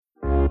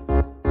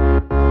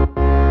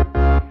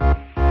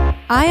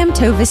I am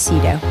Tova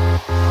Cito.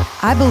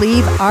 I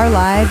believe our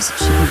lives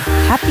should be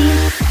happy,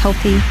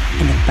 healthy,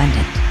 and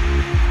abundant.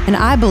 And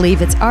I believe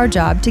it's our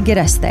job to get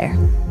us there.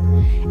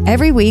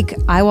 Every week,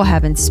 I will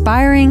have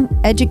inspiring,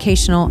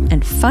 educational,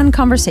 and fun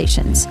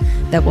conversations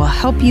that will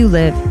help you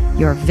live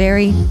your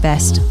very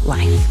best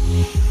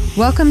life.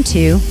 Welcome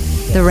to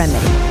The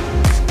Remedy.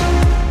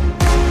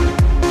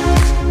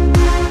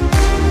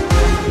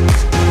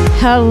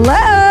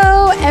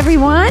 Hello,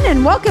 everyone,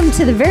 and welcome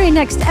to the very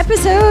next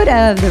episode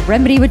of The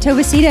Remedy with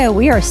Tova Cito.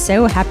 We are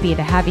so happy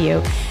to have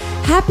you.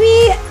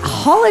 Happy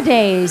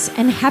holidays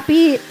and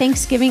happy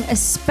Thanksgiving,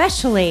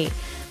 especially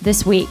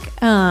this week.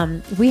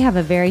 We have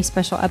a very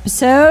special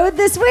episode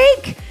this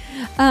week.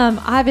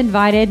 I've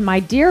invited my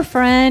dear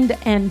friend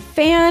and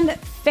fan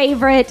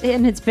favorite,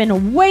 and it's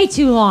been way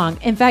too long.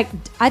 In fact,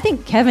 I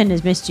think Kevin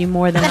has missed you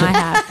more than I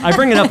have. I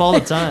bring it up all the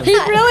time. He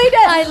really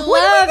does. I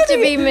love to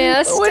be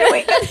missed. When are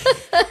we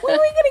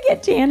going to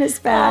get Janice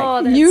back?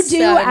 Oh, that's you do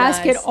so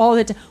ask nice. it all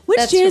the time. When's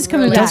That's Janice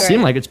coming really It back? does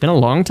seem like it's been a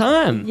long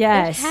time.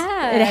 Yes,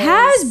 It it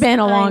has been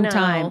a I long know.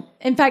 time.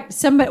 In fact,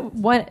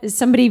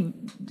 somebody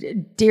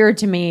dear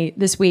to me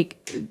this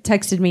week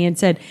texted me and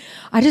said,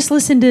 "I just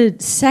listened to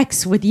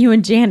Sex with You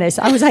and Janice."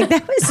 I was like,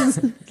 "That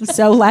was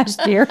so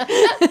last year."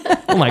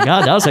 Oh my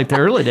God, that was like the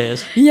early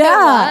days.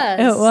 Yeah,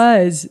 It was. it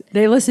was.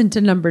 They listened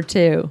to number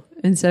 2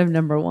 instead of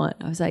number 1.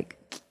 I was like,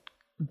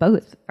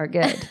 both are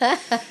good.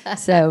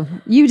 So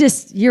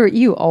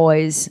you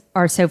always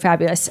are so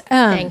fabulous.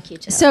 Thank you,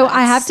 Jill. So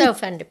I have so to.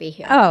 fun to be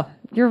here. Oh,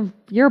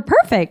 you're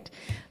perfect,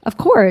 of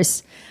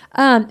course.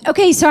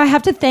 Okay, so I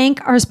have to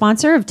thank our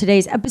sponsor of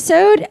today's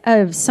episode,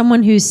 of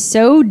someone who's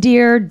so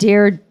dear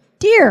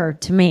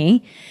to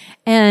me,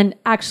 and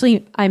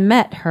actually I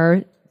met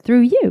her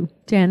through you,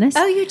 Janice.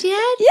 Oh, you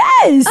did?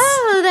 Yes.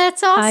 Oh,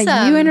 that's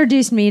awesome. You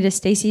introduced me to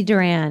Stacey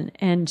Duran,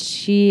 and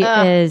she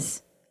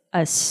is a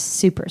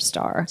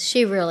superstar.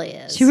 She really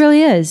is. She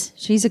really is.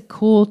 She's a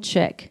cool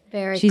chick.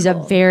 She's a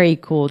cool. very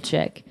cool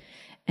chick.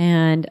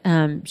 And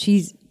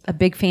she's a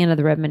big fan of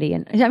The Remedy.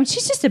 And I mean,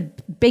 she's just a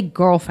big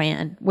girl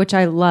fan, which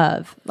I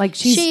love. Like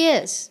She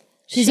is.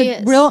 She's She a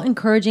is. real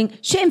encouraging.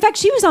 In fact,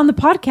 she was on the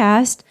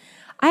podcast.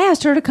 I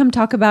asked her to come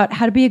talk about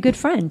how to be a good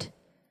friend.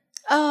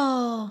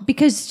 Oh,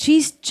 Because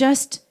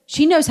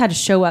she knows how to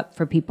show up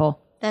for people.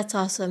 that's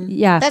awesome.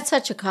 Yeah. That's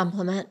such a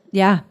compliment.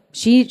 Yeah.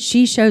 She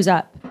shows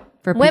up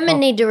for people. Women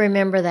need to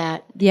remember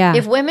that. Yeah.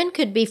 If women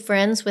could be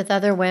friends with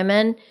other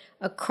women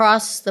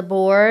across the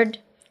board,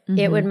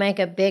 it would make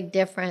a big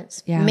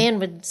difference. Yeah. Men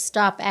would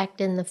stop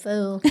acting the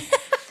fool.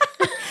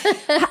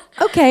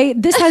 Okay,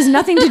 this has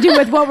nothing to do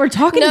with what we're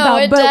talking No,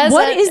 about, it but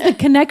what doesn't. is the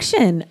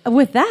connection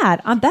with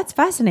that? That's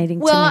fascinating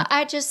to Well, me.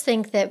 I just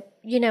think that,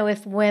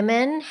 if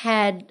women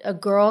had a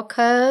girl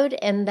code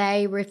and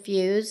they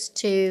refused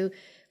to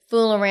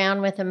fool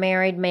around with a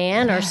married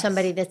man or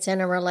somebody that's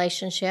in a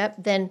relationship,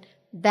 then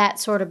that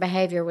sort of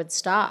behavior would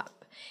stop.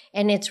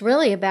 And it's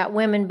really about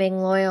women being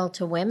loyal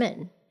to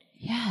women.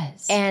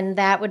 Yes. And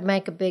that would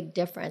make a big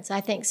difference. I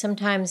think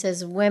sometimes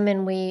as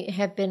women, we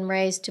have been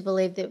raised to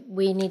believe that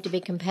we need to be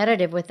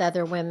competitive with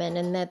other women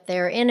and that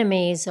they're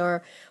enemies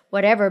or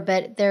whatever.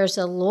 But there's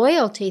a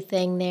loyalty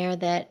thing there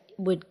that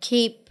would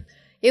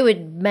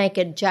make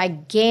a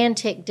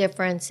gigantic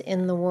difference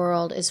in the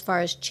world as far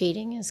as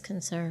cheating is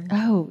concerned.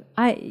 Oh,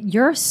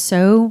 you're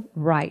so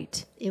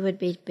right. It would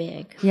be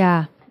big.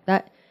 Yeah.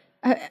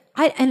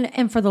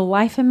 And for the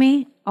life of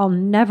me, I'll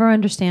never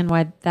understand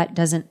why that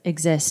doesn't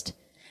exist.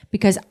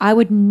 Because I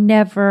would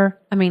never,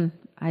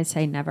 I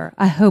say never.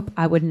 I hope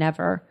I would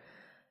never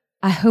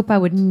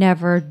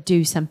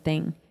do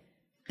something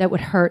that would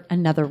hurt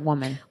another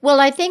woman. Well,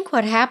 I think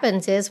what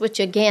happens is,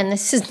 which again,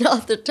 this is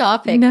not the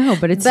topic. No,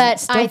 but it's still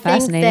I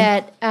fascinating.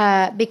 think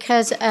that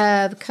because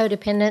of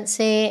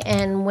codependency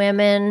and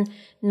women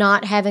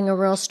not having a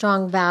real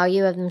strong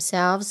value of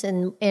themselves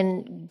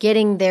and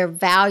getting their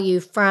value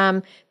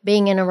from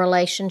being in a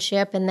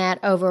relationship, and that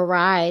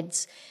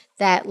overrides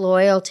that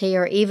loyalty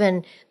or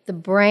even the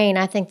brain.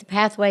 I think the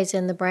pathways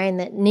in the brain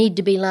that need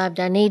to be loved,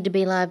 I need to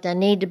be loved, I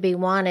need to be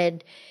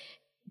wanted,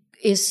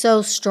 is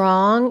so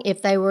strong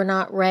if they were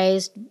not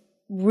raised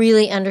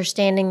really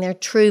understanding their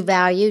true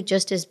value,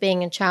 just as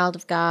being a child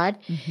of God,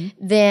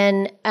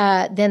 then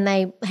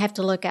they have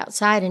to look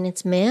outside, and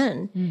it's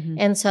men.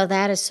 And so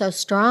that is so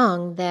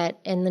strong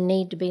and the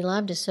need to be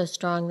loved is so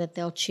strong that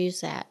they'll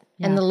choose that.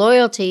 Yeah. And the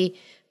loyalty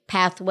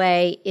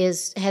pathway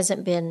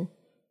hasn't been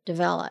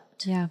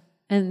developed. Yeah.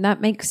 And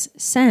that makes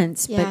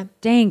sense, Yeah.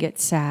 but dang,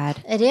 it's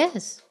sad. It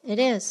is. It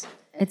is.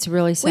 It's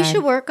really sad. We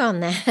should work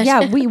on that.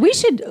 Yeah, we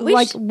should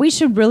we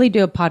should really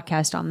do a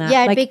podcast on that.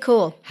 Yeah, it'd Like, be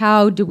cool.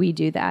 How do we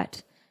do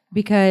that?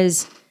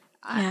 Because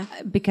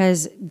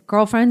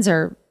girlfriends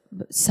are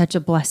such a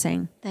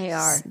blessing. They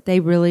are. They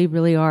really,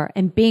 really are.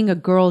 And being a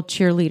girl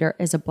cheerleader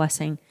is a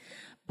blessing.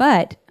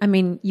 But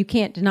you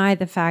can't deny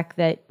the fact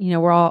that,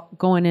 we're all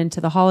going into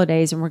the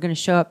holidays and we're going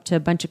to show up to a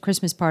bunch of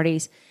Christmas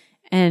parties,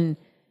 and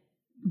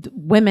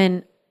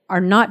women are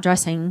not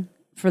dressing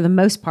for the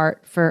most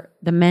part for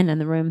the men in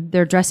the room.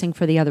 They're dressing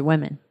for the other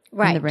women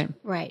in the room.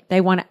 Right. They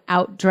want to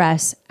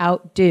outdress,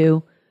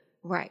 outdo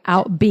Right.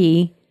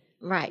 outbe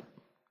Right.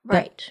 the,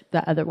 Right.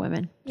 the other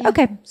women. Yeah,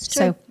 Okay. it's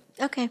true.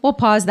 So Okay. we'll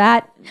pause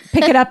that,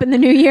 pick it up in the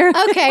new year.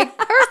 Okay.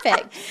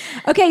 Perfect.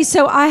 Okay.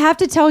 So I have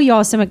to tell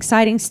y'all some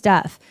exciting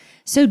stuff.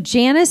 So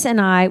Janice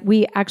and I,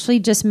 we actually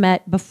just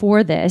met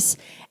before this.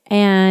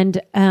 And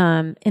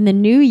in the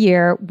new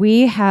year,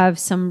 we have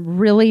some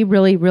really,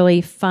 really,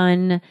 really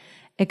fun,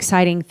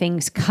 exciting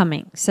things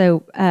coming.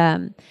 So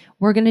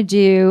we're going to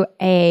do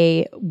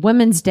a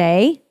Women's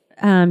Day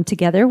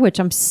together, which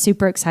I'm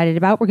super excited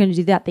about. We're going to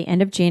do that at the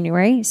end of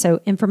January. So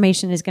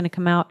information is going to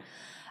come out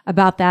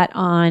about that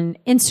on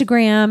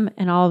Instagram,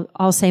 and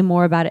I'll say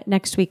more about it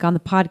next week on the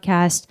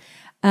podcast.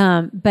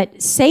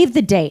 But save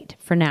the date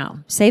for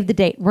now. Save the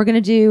date. We're going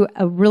to do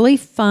a really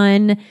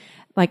fun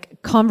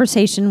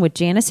conversation with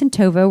Janice and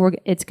Tova.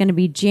 It's going to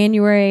be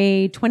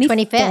January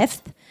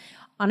 25th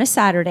on a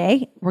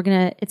Saturday.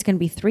 It's going to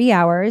be 3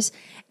 hours.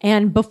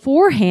 And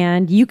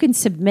beforehand, you can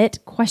submit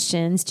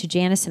questions to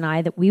Janice and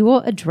I that we will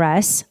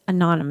address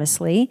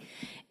anonymously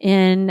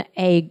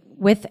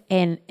with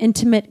an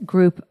intimate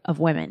group of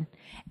women.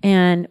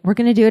 And we're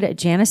going to do it at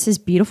Janice's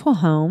beautiful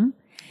home.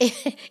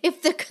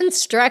 If the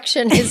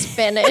construction is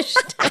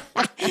finished.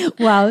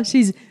 Well,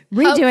 she's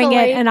redoing Hopefully.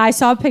 it, and I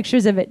saw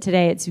pictures of it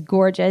today. It's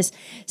gorgeous.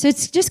 So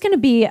it's just going to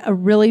be a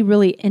really,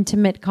 really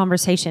intimate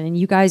conversation. And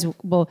you guys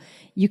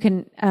you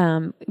can,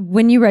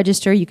 when you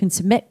register, you can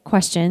submit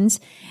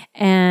questions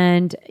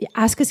and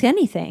ask us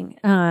anything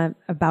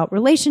about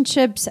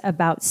relationships,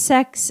 about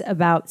sex,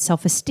 about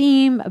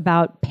self-esteem,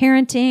 about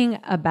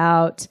parenting,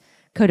 about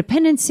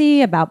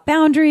codependency, about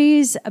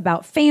boundaries,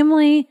 about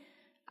family.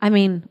 I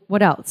mean,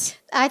 what else?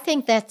 I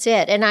think that's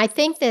it. And I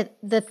think that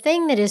the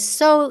thing that is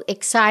so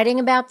exciting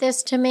about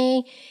this to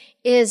me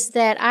is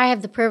that I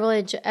have the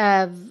privilege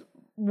of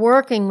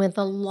working with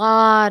a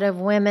lot of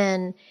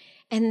women,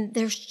 and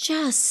there's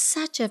just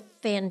such a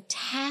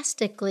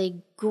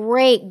fantastically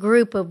great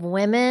group of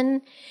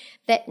women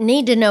that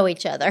need to know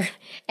each other.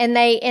 And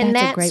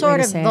that sort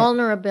of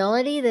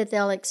vulnerability that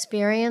they'll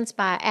experience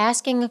by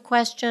asking a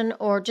question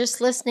or just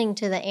listening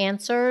to the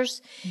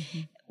answers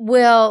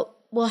will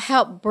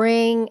help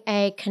bring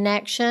a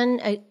connection,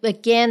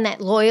 again,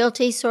 that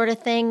loyalty sort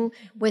of thing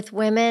with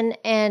women,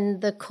 and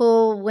the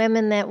cool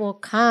women that will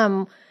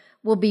come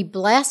will be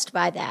blessed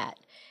by that,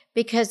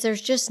 because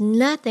there's just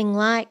nothing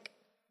like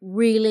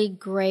really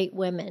great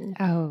women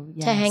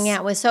to hang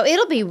out with. So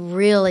it'll be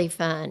really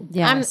fun.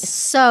 Yes. I'm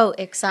so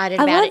excited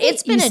about it.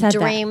 It's been a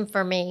dream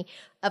for me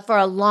for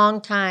a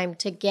long time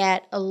to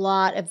get a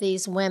lot of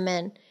these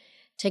women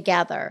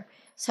together.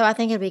 So I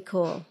think it'll be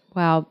cool.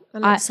 Wow.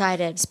 I'm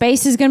excited.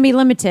 Space is going to be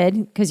limited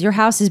because your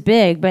house is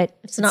big, but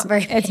it's not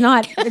very big. It's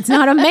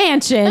not a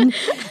mansion.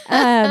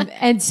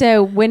 And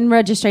so when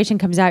registration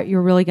comes out,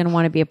 you're really going to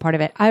want to be a part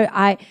of it.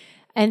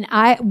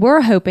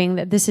 We're hoping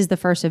that this is the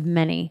first of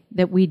many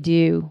that we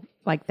do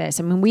like this.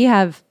 I mean, we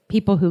have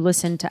people who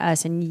listen to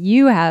us, and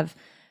you have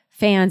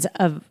fans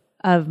of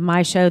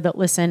my show that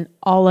listen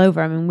all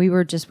over. I mean, we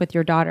were just with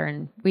your daughter,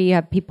 and we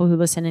have people who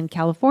listen in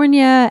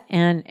California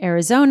and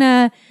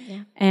Arizona.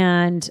 Yeah.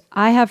 And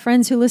I have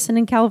friends who listen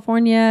in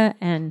California,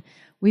 and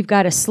we've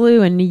got a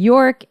slew in New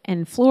York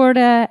and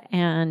Florida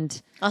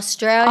and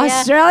Australia.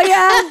 Australia,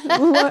 to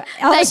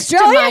my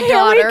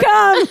here we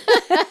come.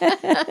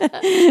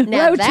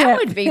 Now Road that trip.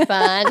 would be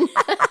fun.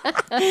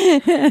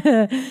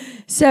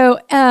 So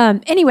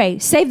anyway,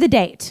 save the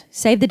date.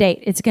 Save the date.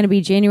 It's going to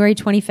be January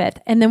 25th.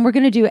 And then we're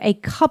going to do a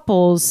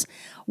couples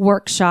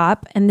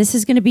workshop. And this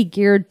is going to be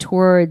geared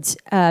towards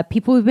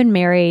people who've been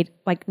married,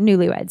 like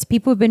newlyweds,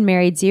 people who've been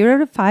married 0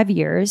 to 5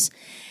 years.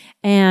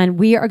 And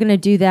we are going to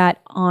do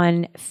that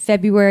on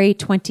February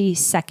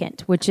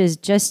 22nd, which is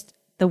just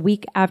the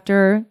week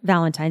after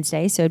Valentine's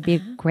Day. So it'd be a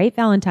great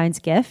Valentine's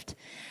gift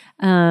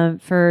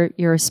for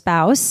your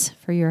spouse,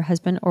 for your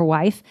husband or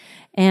wife.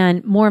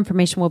 And more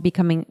information will be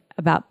coming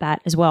about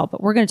that as well.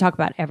 But we're going to talk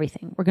about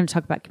everything. We're going to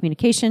talk about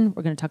communication.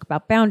 We're going to talk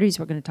about boundaries.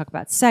 We're going to talk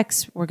about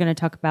sex. We're going to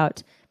talk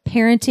about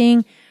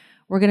parenting.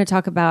 We're going to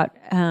talk about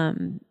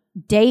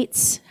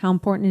dates, how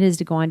important it is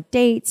to go on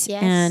dates.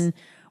 Yes. And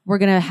we're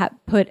going to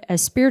put a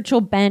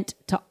spiritual bent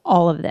to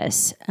all of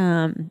this.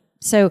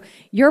 So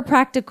you're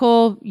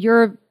practical.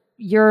 You're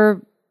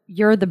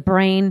the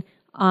brain.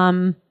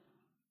 I'm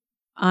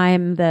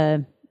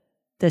the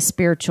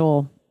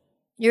spiritual.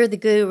 You're the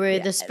guru,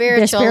 the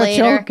spiritual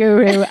leader.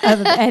 Guru,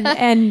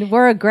 and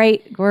we're a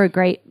great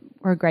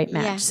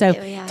match. Yeah, so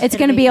yeah, it's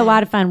going to be a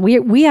lot of fun.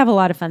 We have a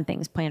lot of fun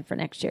things planned for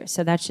next year.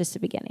 So that's just the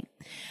beginning.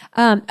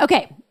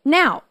 Okay,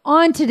 now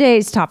on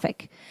today's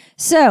topic.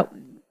 So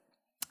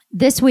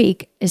this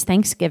week is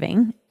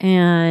Thanksgiving,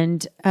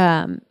 and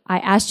I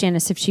asked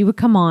Janice if she would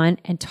come on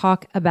and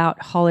talk about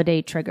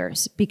holiday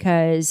triggers,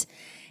 because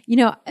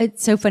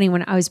it's so funny.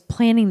 When I was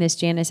planning this,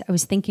 Janice, I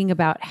was thinking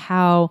about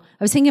all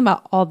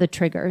the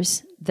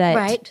triggers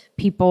that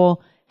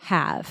people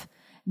have,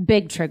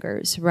 big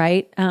triggers,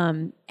 right?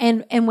 And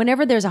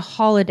whenever there's a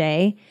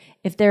holiday,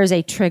 if there's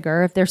a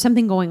trigger, if there's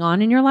something going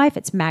on in your life,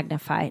 it's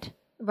magnified.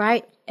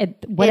 Right.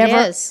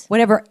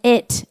 Whatever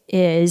it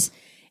is,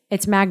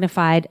 it's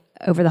magnified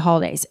over the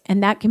holidays.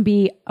 And that can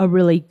be a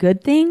really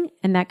good thing,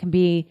 and that can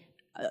be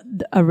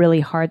a really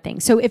hard thing.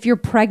 So if you're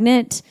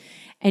pregnant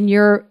and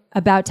you're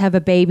about to have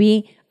a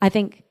baby, I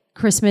think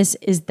Christmas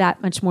is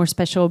that much more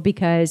special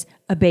because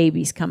a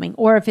baby's coming.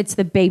 Or if it's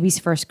the baby's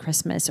first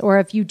Christmas, or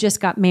if you just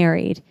got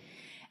married,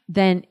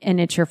 then and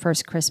it's your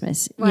first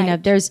Christmas. Right.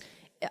 You know,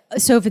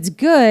 so if it's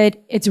good,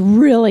 it's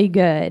really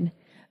good.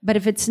 But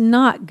if it's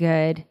not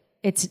good,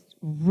 it's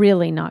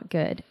really not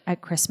good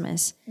at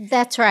Christmas.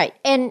 That's right.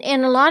 And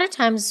a lot of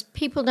times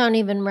people don't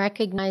even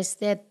recognize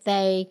that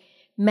they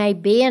may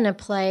be in a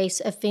place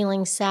of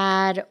feeling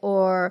sad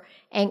or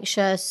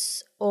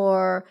anxious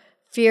or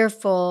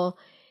fearful,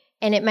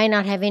 and it may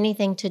not have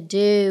anything to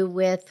do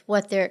with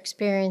what they're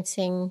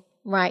experiencing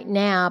right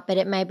now, but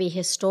it may be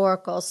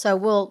historical. So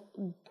we'll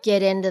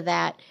get into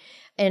that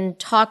and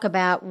talk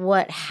about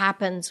what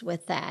happens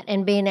with that,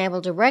 and being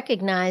able to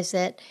recognize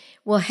it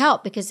will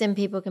help, because then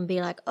people can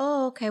be like,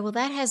 oh, okay, well,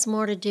 that has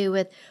more to do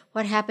with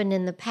what happened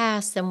in the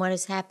past than what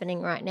is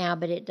happening right now,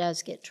 but it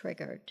does get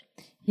triggered.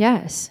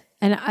 Yes.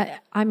 And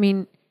I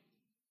mean,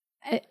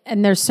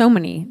 and there's so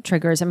many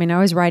triggers. I mean, I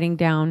was writing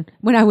down,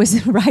 when I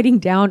was writing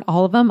down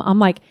all of them, I'm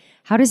like,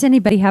 how does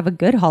anybody have a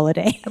good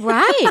holiday?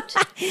 Right.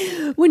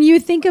 When you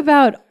think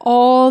about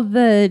all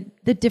the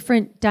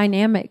different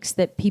dynamics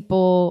that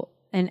people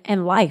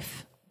and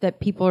life that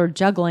people are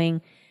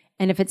juggling,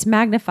 and if it's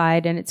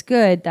magnified and it's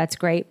good, that's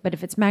great. But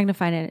if it's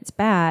magnified and it's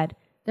bad,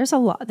 there's a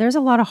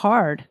lot of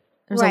hard.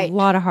 There's Right. a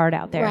lot of hard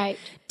out there. Right.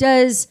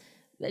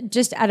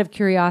 Just out of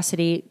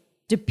curiosity,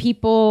 do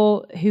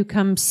people who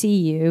come see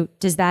you,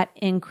 does that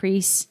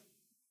increase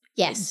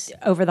Yes.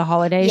 over the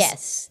holidays?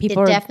 Yes.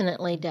 People it are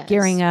definitely does.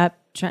 gearing up,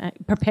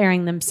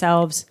 preparing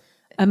themselves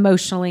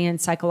emotionally and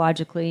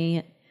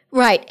psychologically.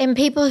 Right. And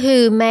people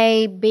who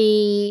may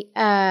be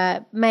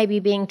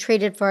being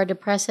treated for a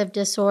depressive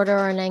disorder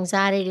or an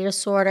anxiety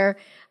disorder,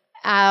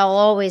 I'll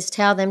always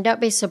tell them,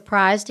 don't be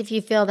surprised if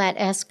you feel that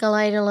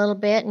escalate a little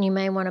bit, and you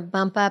may want to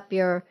bump up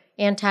your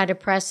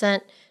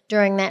antidepressant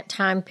during that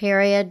time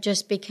period,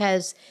 just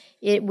because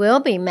it will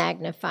be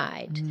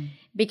magnified.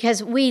 Because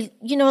a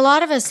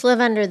lot of us live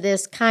under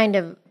this kind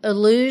of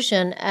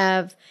illusion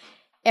of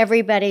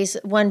everybody's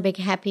one big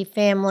happy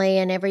family,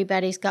 and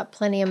everybody's got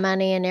plenty of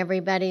money, and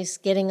everybody's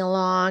getting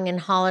along, and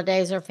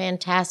holidays are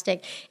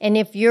fantastic. And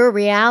if your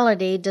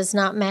reality does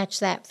not match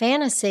that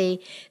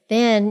fantasy,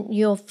 then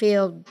you'll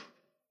feel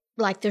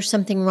like there's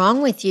something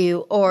wrong with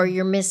you, or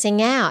you're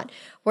missing out.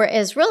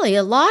 Whereas really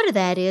a lot of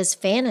that is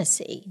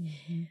fantasy.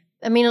 Mm-hmm.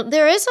 I mean,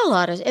 there's a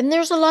lot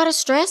of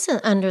stress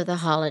under the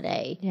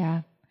holiday.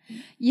 Yeah.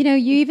 You know,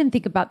 you even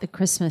think about the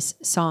Christmas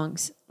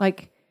songs,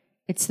 like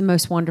it's the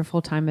most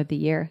wonderful time of the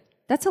year.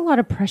 That's a lot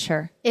of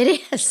pressure.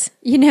 It is.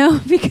 You know,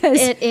 because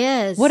it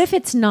is. What if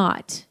it's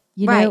not?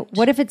 You know, Right.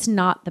 what if it's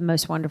not the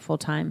most wonderful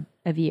time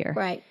of year?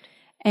 Right.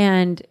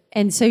 And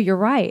so you're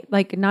right.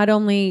 Like, not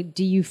only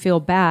do you feel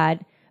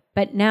bad,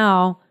 but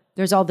now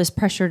there's all this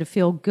pressure to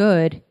feel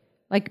good.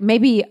 Like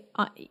maybe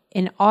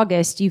in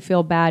August you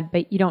feel bad,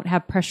 but you don't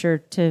have pressure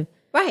to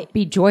Right.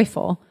 be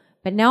joyful.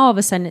 But now all of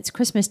a sudden it's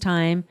Christmas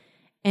time,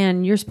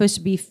 and you're supposed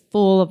to be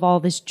full of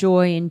all this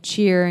joy and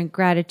cheer and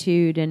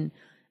gratitude and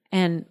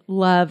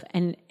love,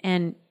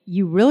 and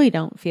you really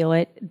don't feel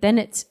it.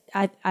 Then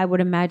I would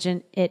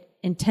imagine it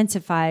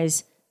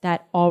intensifies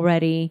that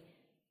already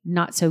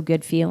not so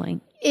good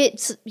feeling.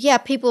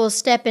 People will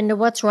step into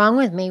what's wrong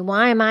with me.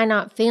 Why am I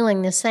not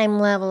feeling the same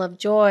level of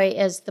joy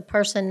as the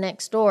person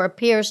next door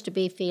appears to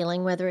be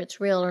feeling, whether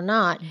it's real or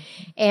not?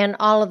 Mm-hmm. And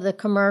all of the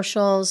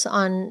commercials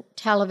on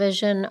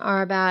television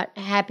are about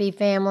happy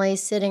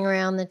families sitting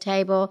around the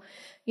table.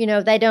 You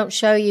know, they don't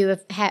show you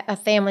a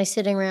family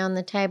sitting around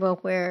the table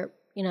where,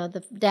 you know,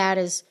 the dad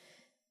is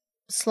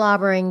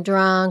slobbering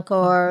drunk,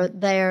 or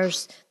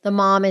the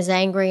mom is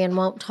angry and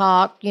won't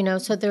talk, you know.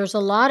 So there's a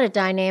lot of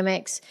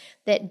dynamics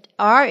that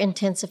are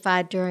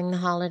intensified during the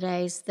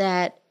holidays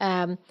that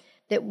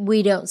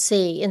we don't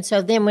see. And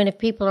so then if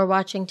people are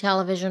watching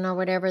television or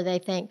whatever, they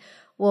think,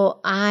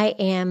 well,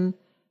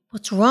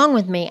 what's wrong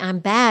with me? I'm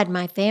bad.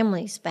 My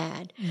family's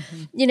bad.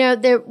 Mm-hmm. You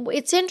know,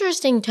 it's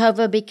interesting,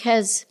 Tova,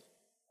 because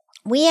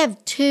we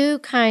have two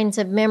kinds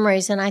of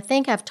memories, and I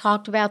think I've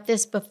talked about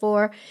this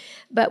before,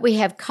 but we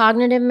have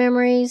cognitive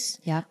memories,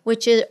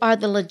 which are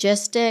the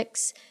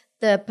logistics,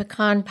 the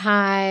pecan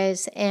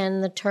pies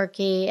and the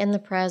turkey and the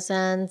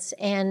presents,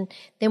 and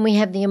then we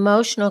have the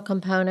emotional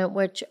component,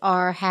 which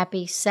are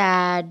happy,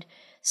 sad,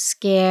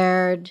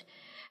 scared,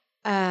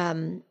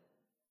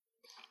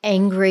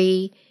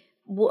 angry,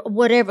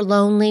 whatever,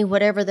 lonely,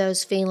 whatever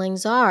those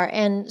feelings are.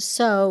 And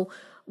so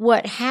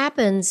what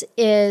happens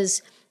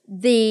is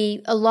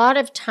a lot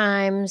of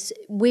times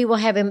we will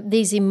have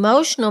these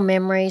emotional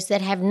memories that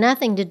have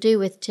nothing to do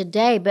with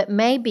today, but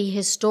may be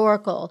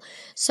historical.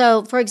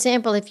 So, for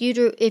example, if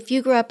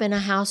you grew up in a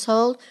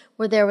household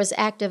where there was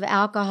active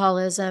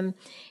alcoholism,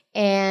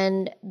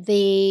 and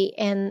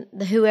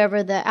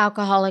whoever the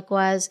alcoholic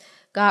was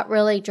got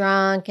really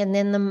drunk, and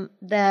then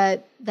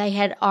they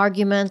had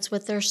arguments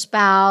with their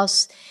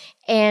spouse,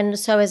 And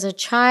so as a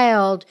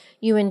child,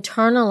 you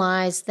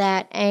internalize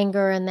that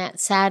anger and that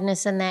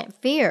sadness and that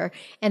fear,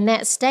 and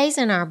that stays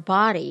in our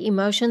body.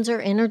 Emotions are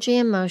energy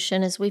in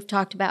motion, as we've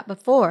talked about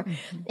before.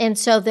 And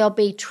so there'll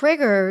be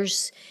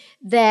triggers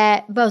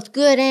that both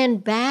good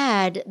and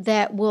bad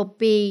that will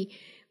be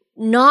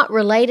not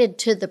related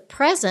to the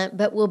present,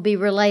 but will be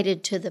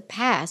related to the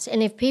past.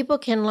 And if people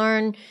can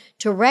learn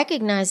to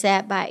recognize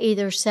that by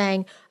either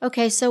saying,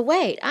 okay, so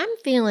wait, I'm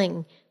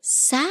feeling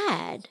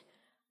sad.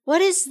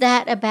 What is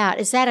that about?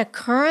 Is that a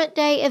current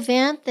day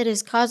event that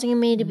is causing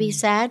me to be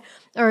sad,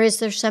 or is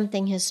there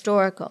something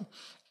historical?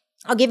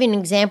 I'll give you an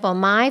example.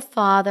 My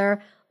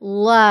father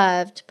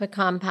loved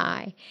pecan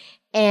pie,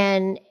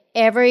 and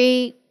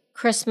every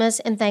Christmas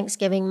and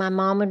Thanksgiving, my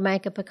mom would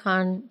make a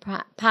pecan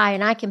pie,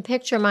 and I can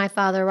picture my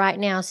father right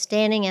now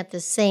standing at the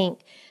sink,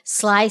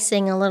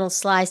 slicing a little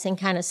slice and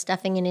kind of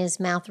stuffing in his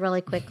mouth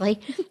really quickly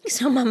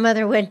so my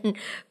mother wouldn't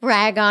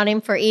brag on him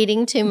for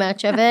eating too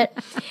much of it.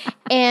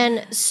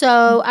 And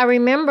so I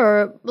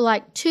remember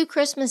like 2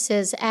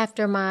 Christmases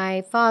after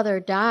my father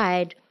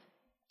died,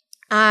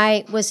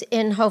 I was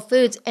in Whole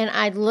Foods and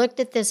I looked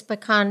at this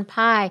pecan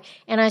pie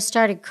and I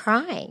started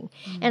crying.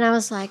 And I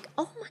was like,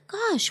 oh my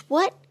gosh,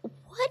 what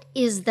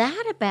is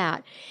that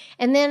about?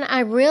 And then I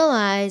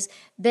realized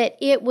that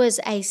it was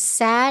a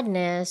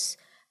sadness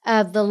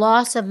of the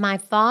loss of my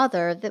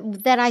father,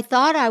 that I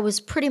thought I was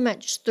pretty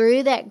much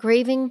through that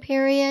grieving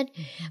period,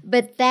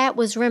 but that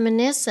was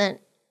reminiscent.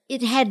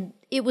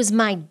 It was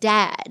my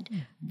dad.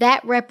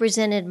 That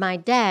represented my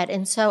dad.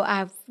 And so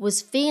I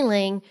was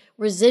feeling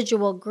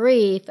residual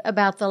grief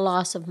about the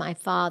loss of my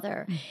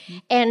father.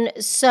 And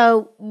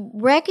so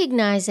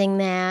recognizing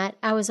that,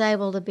 I was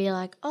able to be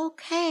like,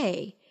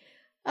 okay,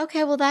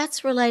 well,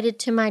 that's related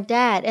to my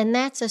dad. And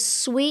that's a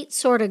sweet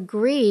sort of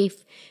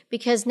grief,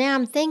 because now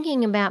I'm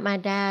thinking about my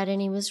dad,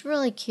 and he was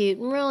really cute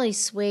and really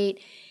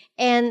sweet.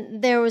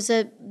 And there was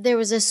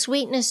a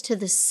sweetness to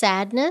the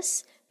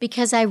sadness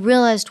because I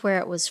realized where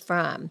it was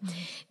from.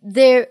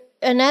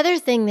 Another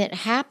thing that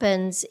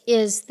happens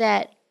is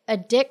that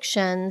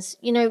addictions,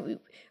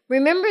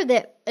 remember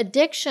that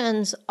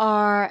addictions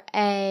are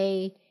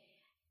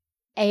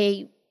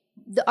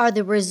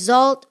the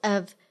result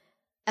of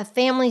a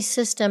family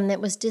system that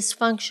was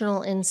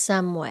dysfunctional in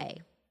some way.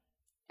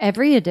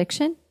 Every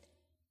addiction?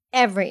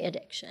 Every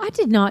addiction. I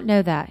did not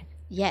know that.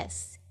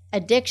 Yes.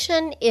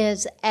 Addiction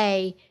is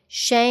a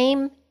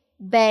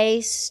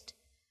shame-based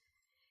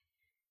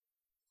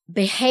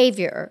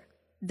behavior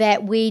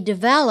that we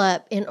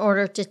develop in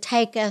order to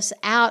take us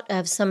out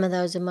of some of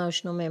those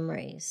emotional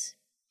memories.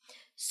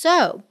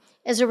 So,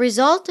 as a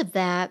result of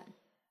that,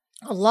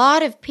 a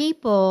lot of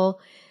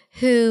people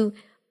who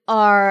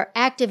are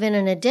active in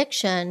an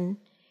addiction,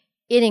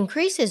 it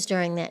increases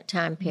during that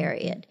time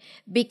period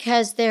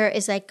because there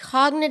is a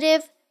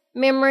cognitive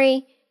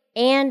memory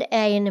and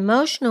an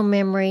emotional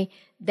memory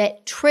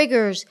that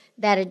triggers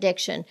that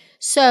addiction.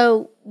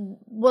 So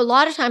a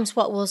lot of times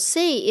what we'll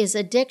see is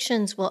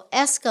addictions will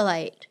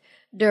escalate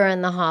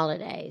during the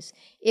holidays.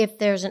 If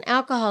there's an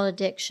alcohol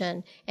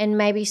addiction and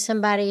maybe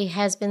somebody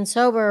has been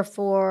sober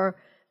for,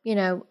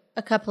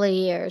 a couple of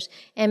years,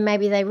 and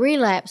maybe they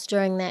relapse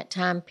during that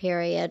time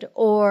period,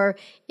 or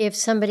if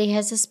somebody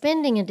has a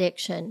spending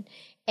addiction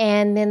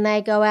and then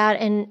they go out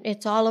and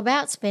it's all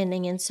about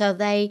spending, and so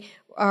they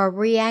are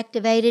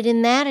reactivated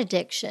in that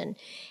addiction.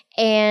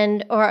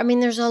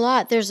 There's a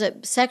lot. There's a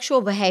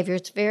sexual behavior.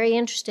 It's very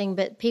interesting,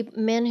 but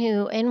men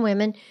and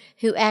women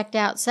who act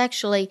out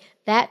sexually,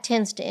 that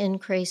tends to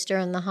increase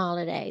during the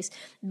holidays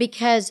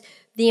because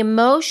the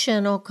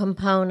emotional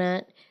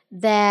component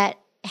that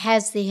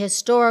has the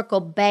historical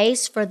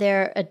base for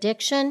their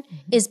addiction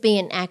is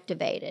being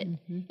activated.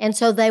 And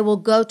so they will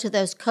go to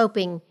those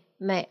coping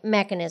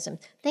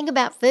mechanisms. Think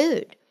about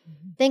food.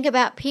 Think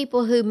about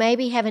people who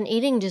maybe have an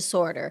eating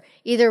disorder,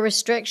 either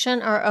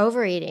restriction or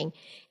overeating.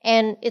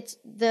 And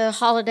the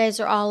holidays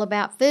are all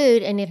about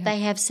food. And if they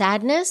have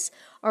sadness,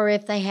 or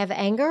if they have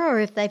anger, or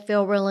if they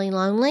feel really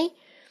lonely,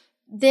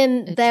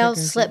 then they'll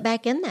slip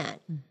back in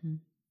that.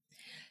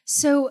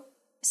 So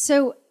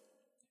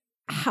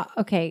how,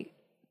 okay.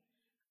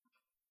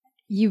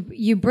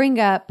 You bring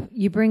up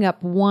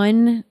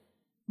one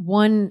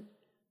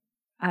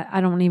I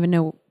don't even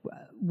know,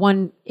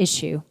 one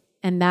issue,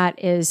 and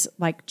that is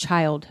like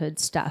childhood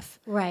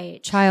stuff.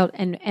 Right.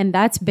 And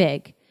that's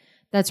big.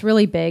 That's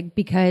really big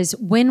because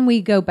when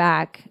we go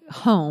back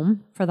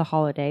home for the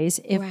holidays,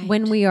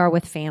 when we are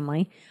with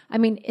family,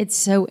 it's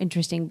so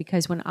interesting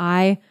because when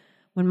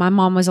my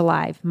mom was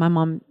alive, my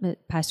mom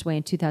passed away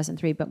in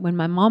 2003, but when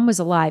my mom was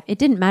alive, it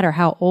didn't matter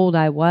how old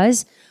I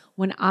was.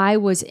 When I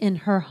was in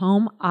her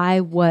home, I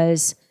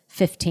was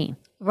 15.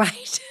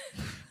 Right.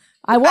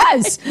 I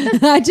was.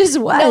 I just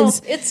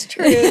was. No, it's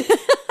true.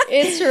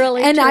 It's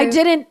really and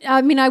true.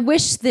 I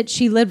wish that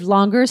she lived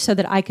longer so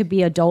that I could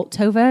be adult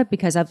Tova,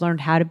 because I've learned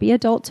how to be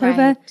adult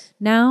Tova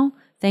now,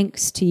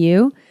 thanks to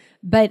you.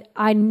 But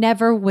I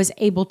never was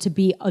able to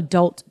be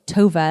adult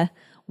Tova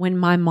when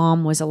my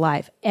mom was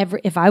alive.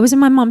 If I was in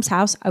my mom's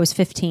house, I was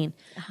 15.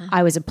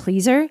 I was a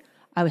pleaser.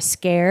 I was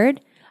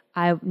scared.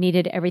 I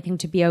needed everything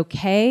to be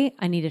okay.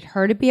 I needed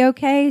her to be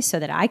okay so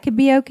that I could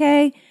be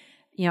okay.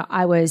 You know,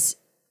 I was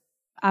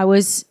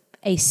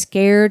a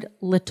scared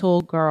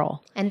little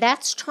girl. And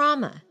that's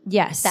trauma.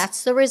 Yes.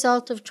 That's the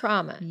result of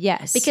trauma.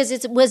 Yes. Because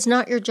it was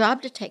not your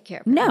job to take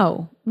care of her.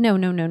 No.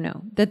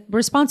 The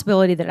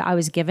responsibility that I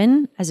was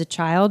given as a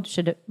child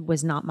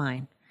was not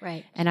mine.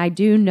 Right. And I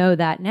do know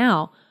that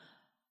now.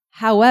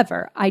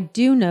 However, I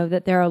do know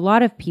that there are a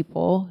lot of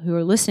people who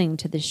are listening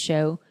to this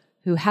show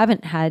who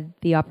haven't had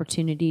the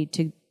opportunity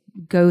to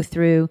go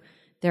through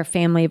their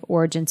family of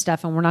origin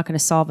stuff, and we're not going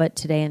to solve it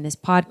today in this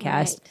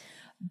podcast. Right.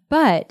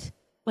 But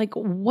like,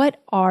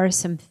 what are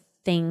some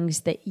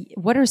things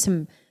what are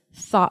some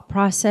thought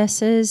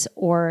processes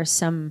or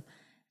some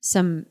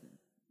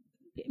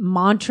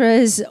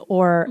mantras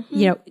or,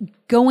 you know,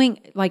 going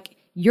like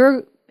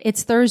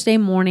it's Thursday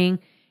morning,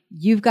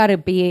 you've got to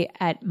be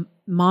at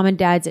mom and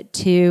dad's at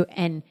 2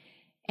 and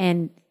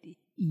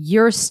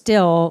you're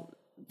still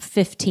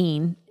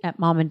 15 at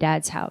mom and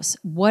dad's house.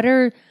 What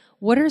are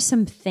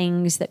some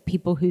things that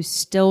people who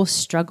still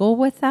struggle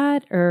with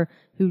that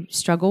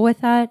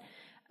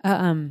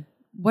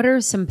what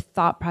are some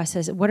thought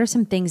processes? What are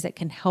some things that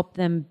can help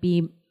them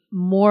be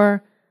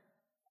more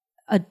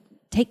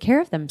take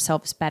care of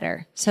themselves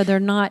better so they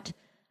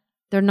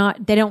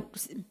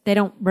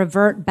don't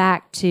revert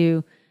back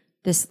to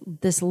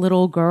this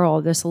little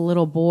girl, this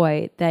little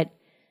boy that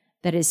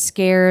is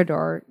scared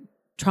or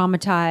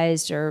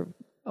traumatized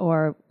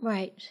or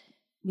right.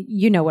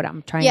 You know what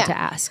I'm trying to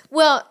ask.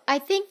 Well, I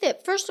think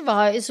that first of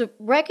all is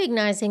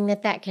recognizing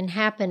that can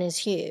happen is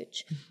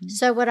huge. Mm-hmm.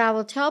 So what I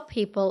will tell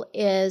people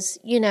is,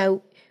 you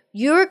know,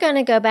 you're going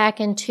to go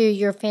back into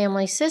your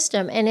family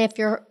system, and if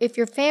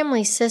your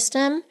family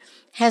system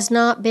has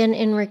not been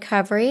in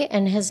recovery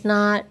and has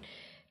not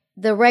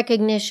the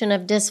recognition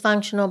of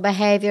dysfunctional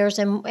behaviors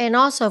and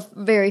also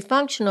very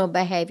functional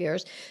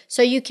behaviors,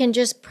 so you can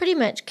just pretty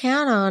much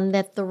count on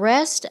that the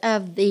rest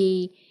of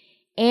the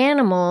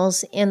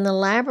animals in the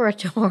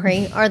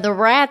laboratory or the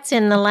rats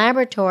in the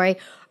laboratory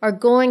are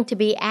going to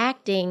be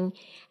acting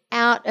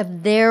out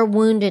of their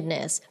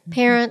woundedness,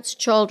 parents,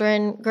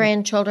 children,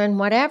 grandchildren,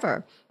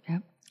 whatever.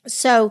 Yep.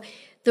 So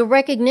the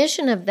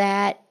recognition of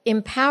that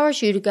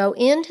empowers you to go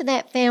into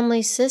that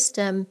family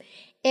system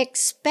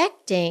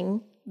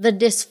expecting the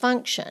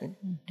dysfunction.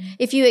 Mm-hmm.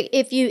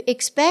 If you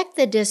expect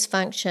the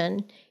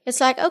dysfunction, it's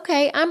like,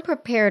 okay, I'm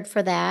prepared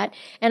for that.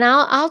 And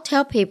I'll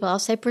tell people, I'll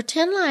say,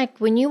 pretend like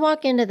when you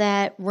walk into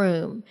that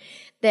room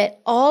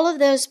that all of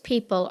those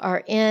people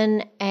are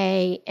in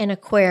an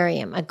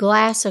aquarium, a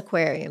glass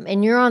aquarium,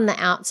 and you're on the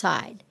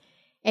outside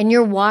and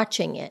you're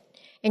watching it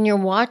and you're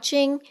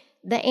watching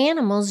the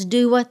animals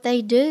do what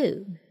they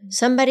do.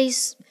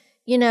 Somebody's,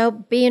 you know,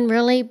 being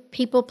really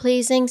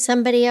people-pleasing.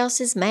 Somebody else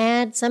is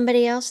mad.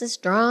 Somebody else is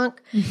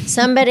drunk.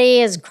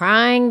 Somebody is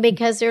crying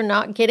because they're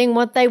not getting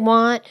what they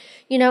want.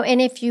 You know, and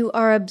if you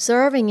are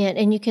observing it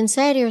and you can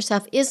say to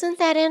yourself, isn't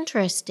that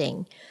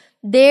interesting?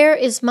 There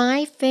is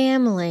my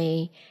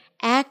family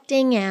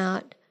acting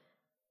out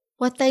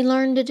what they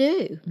learned to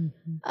do.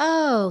 Mm-hmm.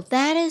 Oh,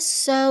 that is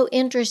so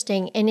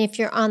interesting. And if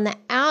you're on the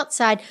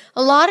outside,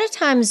 a lot of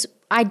times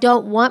I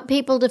don't want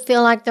people to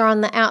feel like they're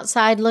on the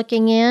outside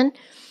looking in,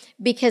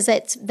 because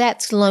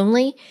that's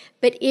lonely.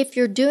 But if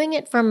you're doing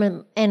it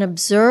from an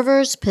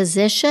observer's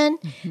position,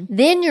 mm-hmm.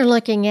 then you're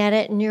looking at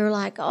it and you're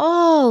like,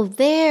 oh,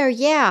 there,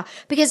 yeah.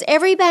 Because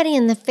everybody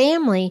in the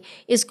family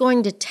is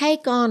going to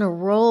take on a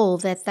role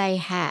that they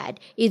had,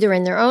 either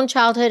in their own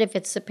childhood, if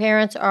it's the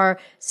parents or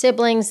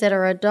siblings that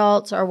are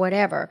adults or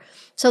whatever.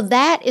 So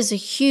that is a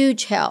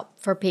huge help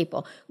for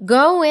people.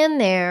 Go in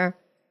there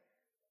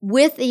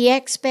with the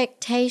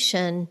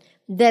expectation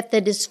that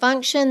the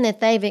dysfunction that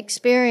they've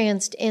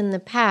experienced in the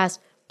past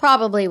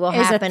probably will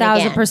happen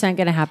again. Is 1,000%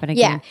 going to happen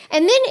again. Yeah.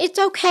 And then it's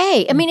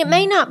okay. I mean, it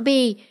may not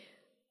be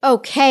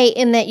okay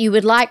in that you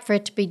would like for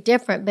it to be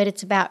different, but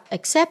it's about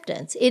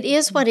acceptance. It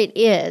is what it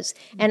is.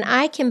 And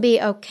I can be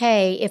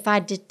okay if I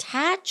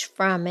detach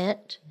from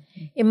it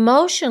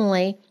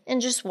emotionally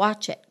and just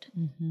watch it.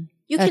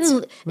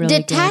 Mm-hmm.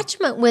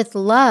 Detachment with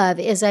love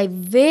is a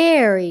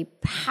very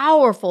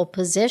powerful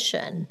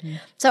position. Mm-hmm.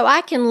 So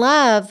I can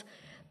love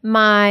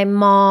my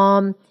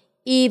mom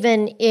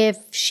even if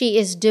she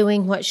is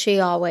doing what she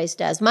always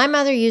does. My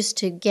mother used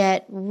to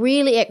get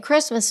really, at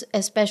Christmas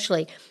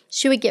especially,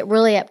 she would get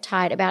really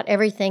uptight about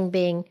everything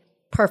being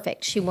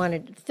perfect. She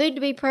wanted the food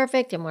to be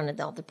perfect and wanted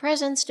all the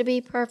presents to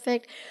be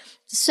perfect.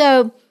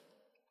 So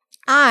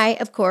I,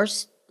 of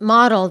course,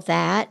 modeled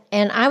that,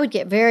 and I would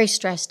get very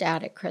stressed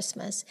out at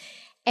Christmas.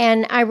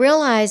 And I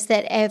realized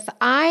that if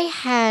I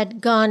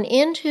had gone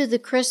into the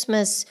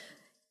Christmas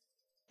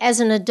as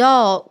an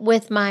adult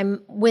with my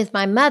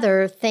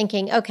mother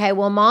thinking, okay,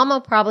 well, mom will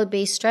probably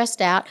be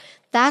stressed out.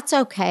 That's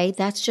okay.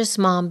 That's just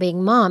mom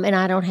being mom, and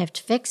I don't have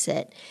to fix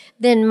it.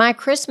 Then my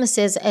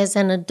Christmases as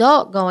an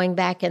adult going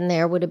back in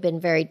there would have been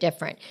very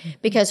different.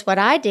 Because what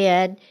I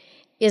did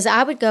is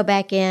I would go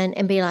back in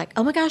and be like,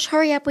 oh my gosh,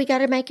 hurry up. We got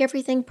to make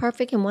everything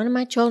perfect. And one of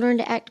my children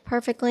to act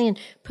perfectly and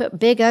put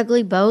big,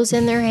 ugly bows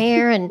in their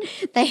hair. And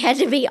they had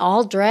to be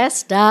all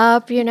dressed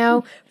up,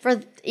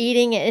 for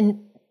eating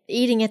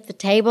at the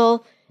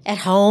table at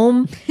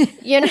home,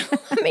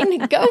 I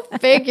mean, go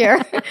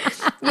figure,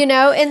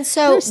 and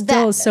so There's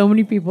still so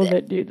many people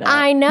that do that.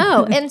 I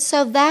know. And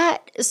so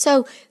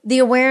the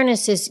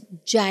awareness is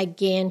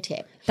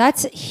gigantic.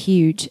 That's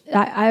huge.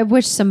 I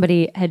wish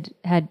somebody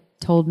had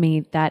told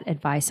me that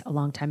advice a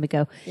long time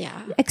ago.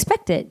 Yeah.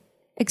 Expect it.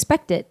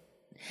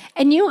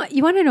 And you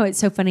want to know what's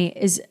so funny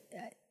is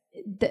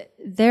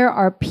there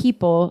are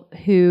people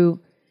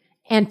who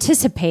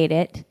anticipate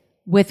it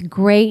with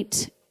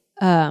great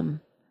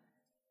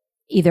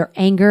either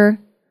anger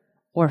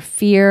or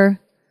fear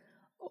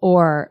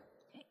or,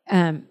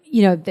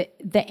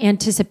 the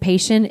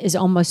anticipation is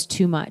almost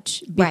too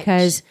much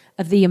because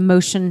of the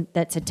emotion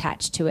that's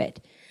attached to it.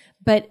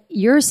 But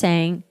you're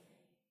saying,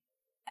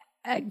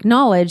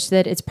 acknowledge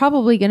that it's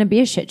probably going to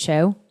be a shit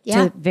show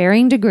to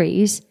varying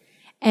degrees,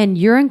 and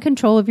you're in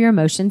control of your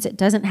emotions. It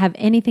doesn't have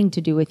anything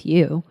to do with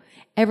you.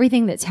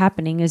 Everything that's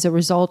happening is a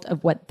result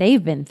of what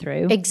they've been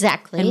through.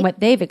 Exactly. And what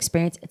they've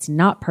experienced. It's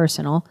not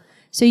personal.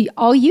 So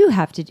all you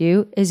have to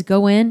do is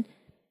go in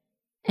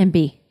and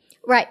be.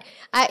 Right.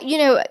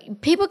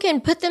 People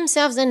can put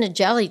themselves in a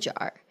jelly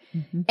jar.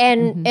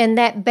 Mm-hmm. And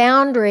that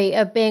boundary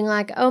of being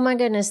like, oh my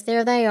goodness,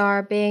 there they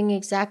are, being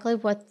exactly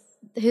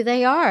who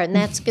they are. And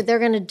that's good. They're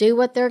going to do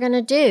what they're going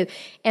to do.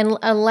 And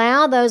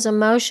allow those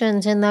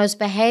emotions and those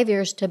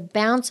behaviors to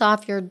bounce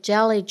off your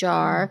jelly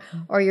jar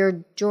or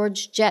your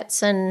George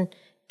Jetson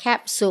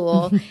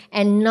capsule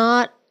and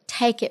not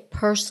take it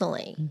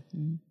personally.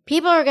 Mm-hmm.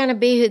 People are going to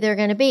be who they're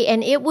going to be,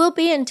 and it will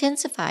be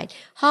intensified.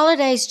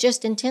 Holidays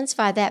just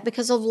intensify that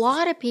because a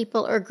lot of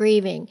people are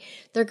grieving.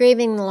 They're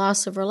grieving the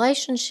loss of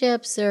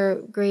relationships.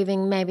 They're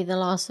grieving maybe the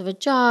loss of a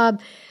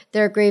job.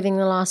 They're grieving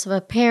the loss of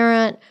a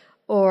parent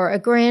or a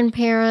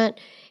grandparent.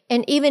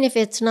 And even if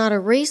it's not a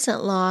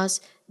recent loss,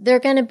 they're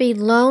going to be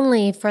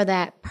lonely for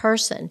that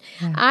person.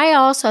 Yeah. I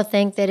also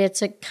think that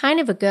it's a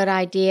kind of a good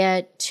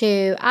idea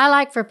I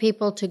like for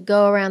people to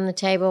go around the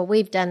table.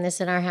 We've done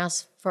this in our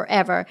house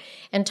forever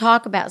and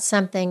talk about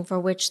something for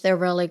which they're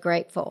really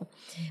grateful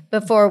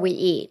before we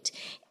eat.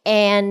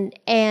 And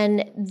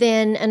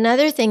then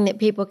another thing that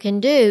people can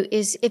do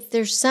is if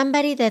there's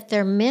somebody that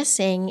they're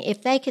missing,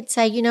 if they could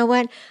say, you know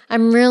what,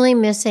 I'm really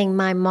missing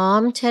my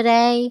mom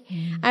today.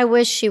 I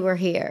wish she were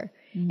here.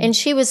 And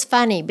she was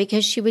funny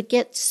because she would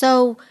get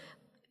so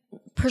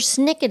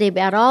persnickety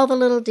about all the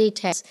little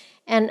details.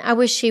 And I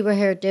wish she were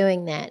here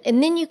doing that.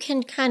 And then you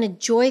can kind of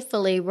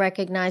joyfully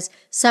recognize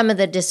some of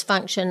the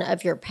dysfunction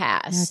of your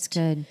past. That's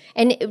good.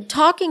 And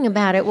talking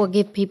about it will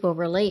give people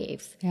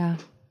relief. Yeah.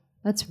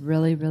 That's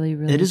really, really,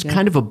 really It is good.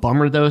 kind of a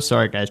bummer, though.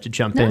 Sorry, guys, to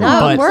jump in.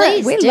 No,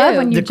 but we love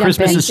when you the jump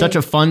Christmas in. is such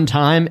a fun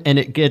time, and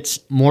it gets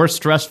more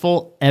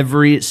stressful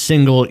every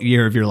single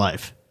year of your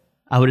life.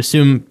 I would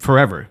assume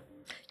forever.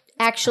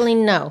 Actually,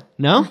 no.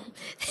 No?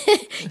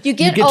 You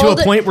get to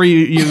a point where you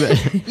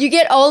you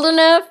get old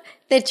enough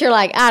that you're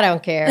like, I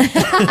don't care.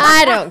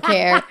 I don't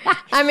care.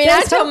 I mean,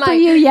 That's I told not for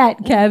you yet,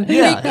 Kev.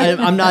 Yeah,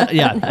 I'm not.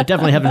 Yeah, I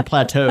definitely haven't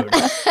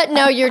plateaued.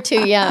 No, you're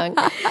too young.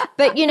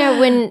 But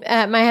when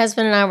my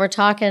husband and I were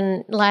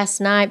talking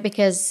last night,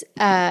 because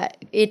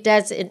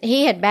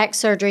he had back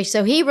surgery,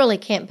 so he really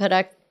can't put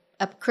up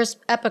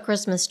a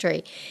Christmas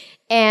tree.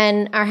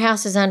 And our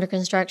house is under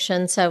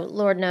construction, so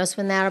Lord knows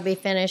when that'll be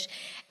finished.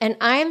 And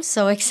I am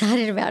so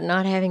excited about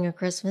not having a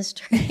Christmas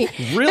tree.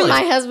 Really? And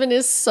my husband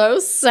is so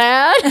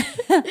sad.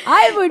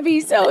 I would be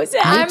so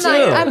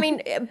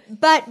sad.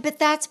 But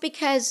that's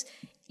because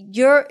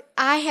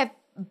I have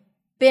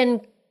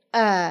been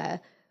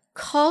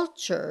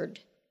cultured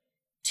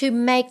to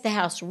make the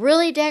house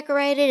really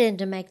decorated and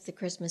to make the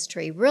Christmas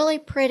tree really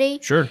pretty.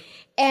 Sure.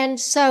 And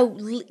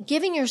so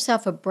giving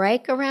yourself a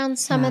break around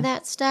some of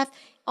that stuff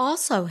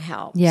also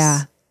helps.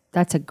 Yeah.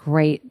 That's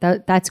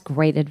that's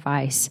great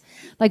advice.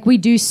 Like we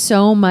do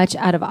so much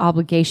out of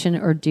obligation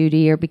or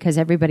duty or because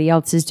everybody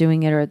else is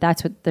doing it or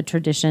that's what the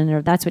tradition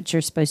or that's what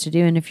you're supposed to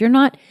do. And if you're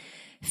not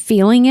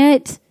feeling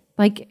it,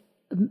 like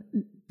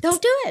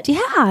don't do it.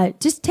 Yeah.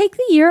 Just take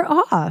the year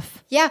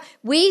off. Yeah.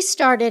 We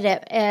started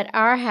at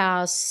our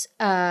house,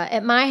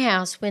 at my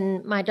house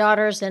when my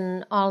daughters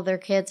and all their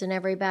kids and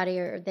everybody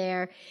are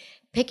there,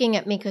 picking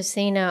up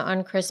Mikosina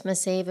on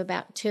Christmas Eve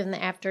about 2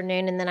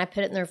 p.m, and then I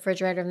put it in the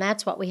refrigerator, and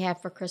that's what we have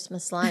for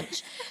Christmas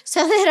lunch,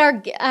 so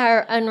that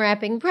our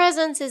unwrapping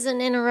presents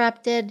isn't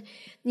interrupted,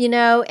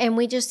 and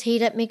we just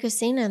heat up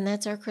Mikosina, and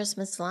that's our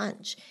Christmas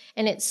lunch,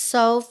 and it's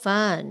so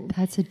fun.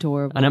 That's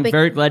adorable. And I'm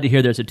very glad to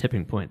hear there's a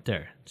tipping point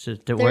there.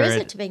 There is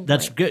a tipping point.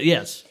 That's good,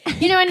 yes.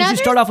 Another... You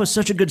start off with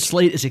such a good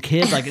slate as a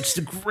kid, like it's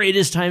the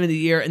greatest time of the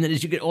year, and then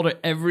as you get older,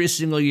 every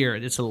single year,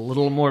 it's a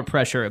little more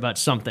pressure about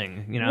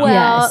something, Well,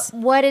 Yes.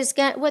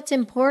 What's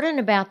important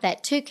about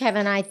that too,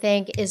 Kevin, I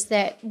think, is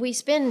that we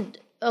spend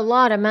a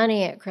lot of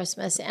money at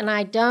Christmas, and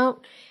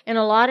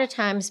a lot of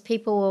times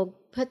people will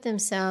put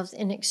themselves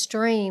in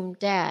extreme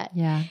debt.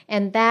 Yeah.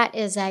 And that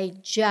is a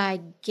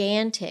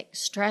gigantic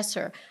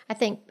stressor.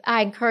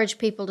 I encourage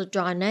people to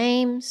draw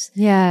names.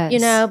 Yes. You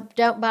know,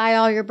 don't buy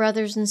all your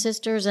brothers and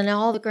sisters and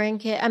all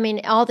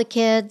the all the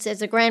kids.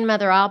 As a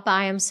grandmother, I'll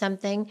buy them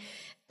something.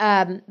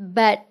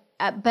 But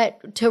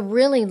to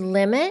really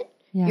limit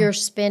your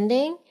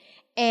spending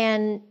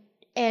and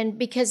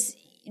because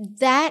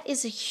that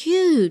is a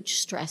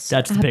huge stressor.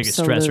 That's the biggest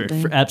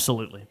stressor.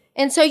 Absolutely.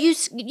 And so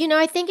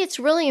I think it's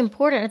really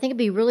important. I think it'd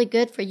be really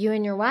good for you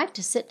and your wife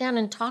to sit down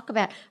and talk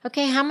about,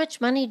 okay, how much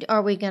money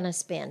are we going to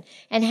spend?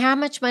 And how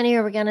much money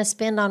are we going to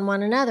spend on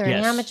one another? Yes.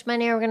 And how much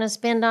money are we going to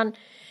spend on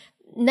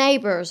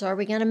neighbors? Are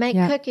we going to make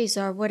cookies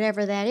or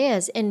whatever that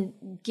is? And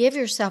give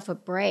yourself a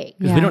break.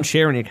 Because we don't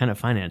share any kind of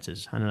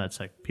finances. I know that's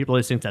like, people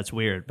always think that's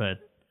weird,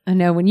 but I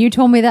know. When you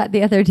told me that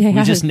the other day,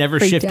 we just never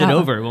shifted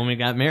over when we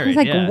got married.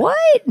 I was like,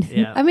 what?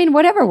 Yeah. I mean,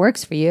 whatever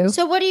works for you.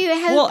 So what do you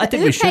have? Well, I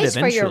think we should pays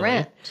eventually. for your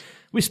rent?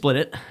 We split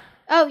it.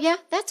 Oh, yeah,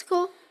 that's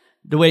cool.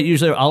 The way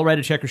usually I'll write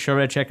a check or she'll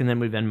write a check and then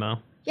we Venmo.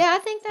 Yeah, I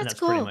think And that's that's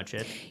cool. pretty much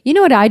it. You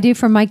know what I do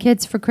for my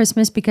kids for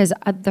Christmas? Because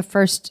the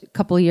first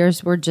couple of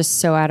years were just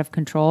so out of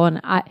control.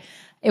 And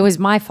it was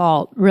my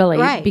fault, really,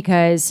 Right.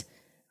 because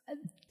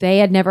they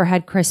had never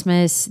had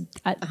Christmas.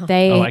 I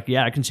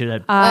can see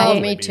that.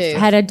 Me too.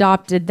 Had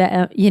adopted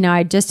them.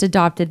 I just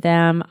adopted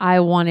them. I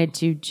wanted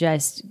to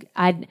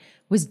I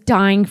was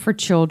dying for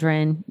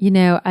children.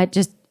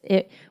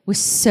 It was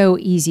so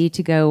easy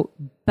to go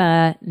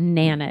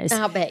bananas.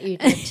 I'll bet you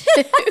did.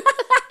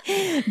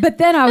 But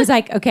then I was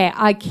like, okay,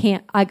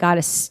 I got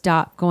to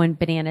stop going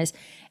bananas.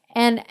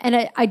 And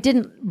I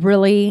didn't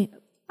really,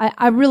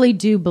 I really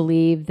do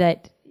believe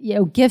that,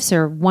 gifts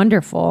are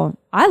wonderful.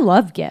 I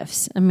love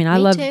gifts. I mean, I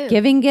love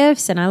giving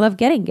gifts and I love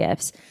getting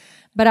gifts.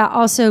 But I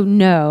also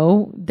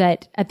know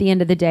that at the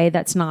end of the day,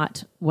 that's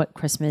not what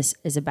Christmas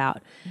is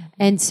about. Mm-hmm.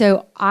 And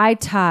so I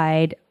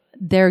tied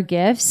their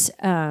gifts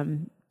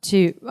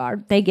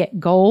they get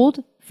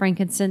gold,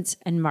 frankincense,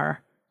 and myrrh.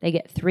 They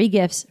get 3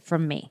 gifts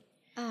from me.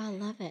 Oh, I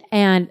love it.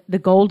 And the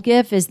gold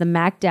gift is the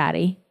Mac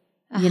Daddy,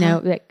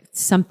 like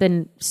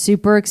something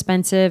super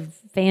expensive,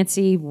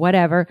 fancy,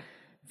 whatever.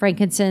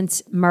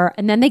 Frankincense, myrrh,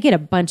 and then they get a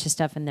bunch of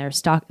stuff in their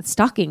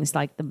stockings,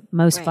 like the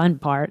most fun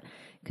part,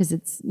 because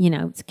it's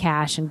it's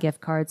cash and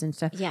gift cards and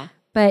stuff. Yeah.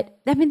 But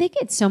I mean, they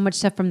get so much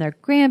stuff from their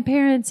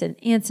grandparents and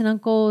aunts and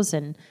uncles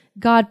and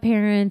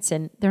godparents,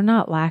 and they're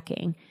not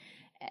lacking.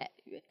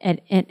 And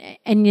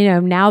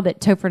now that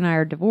Topher and I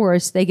are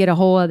divorced, they get a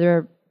whole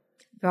other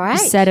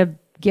set of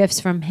gifts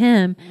from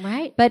him.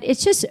 Right. But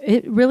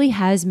it really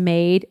has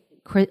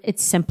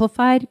it's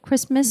simplified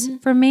Christmas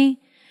for me.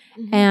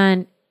 Mm-hmm.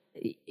 And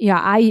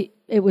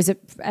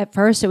at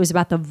first it was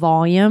about the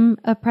volume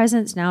of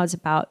presents. Now it's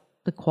about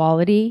the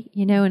quality,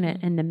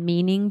 and the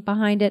meaning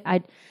behind it.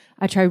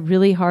 I try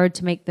really hard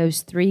to make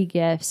those 3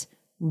 gifts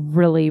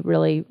really,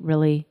 really,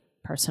 really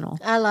personal.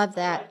 I love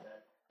that.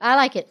 I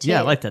like it too. Yeah,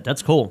 I like that.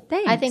 That's cool.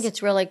 Thanks. I think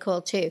it's really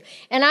cool too.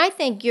 And I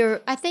think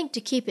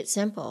to keep it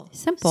simple.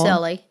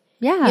 Silly.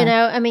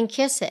 Yeah.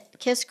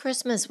 Kiss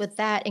Christmas with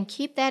that and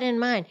keep that in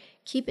mind.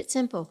 Keep it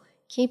simple.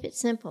 Keep it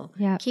simple.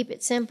 Yeah. Keep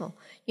it simple.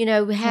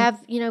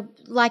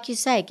 Like you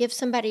say, give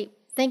somebody,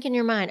 think in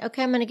your mind,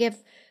 okay, I'm going to give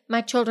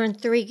my children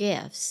 3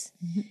 gifts.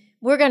 Mm-hmm.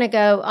 We're going to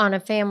go on a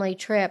family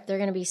trip. There are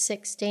going to be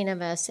 16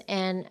 of us.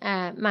 And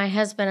my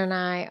husband and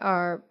I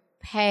are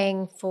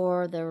paying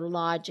for their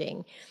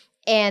lodging.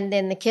 And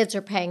then the kids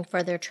are paying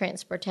for their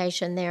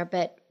transportation there.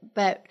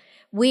 But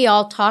we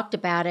all talked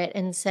about it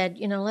and said,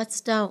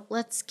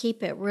 let's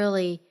keep it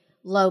really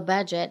low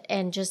budget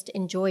and just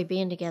enjoy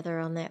being together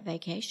on that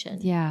vacation.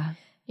 Yeah.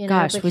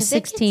 Gosh, with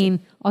 16,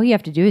 all you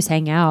have to do is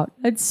hang out.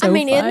 It's so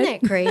fun. Isn't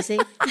that crazy?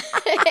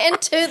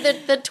 And 2,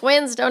 the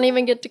twins don't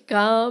even get to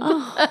come.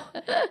 Oh,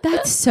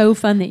 that's so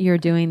fun that you're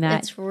doing that.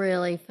 It's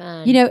really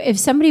fun. If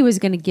somebody was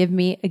going to give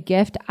me a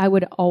gift, I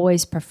would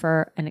always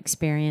prefer an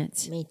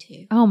experience. Me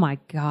too. Oh my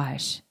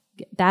gosh.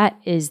 That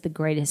is the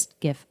greatest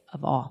gift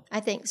of all. I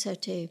think so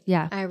too.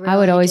 Yeah. I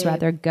would always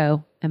rather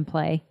go and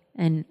play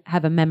and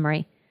have a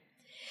memory.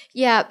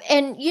 Yeah.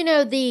 And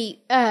the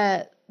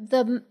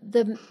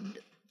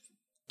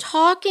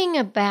talking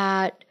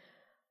about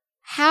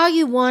how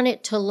you want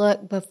it to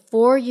look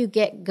before you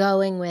get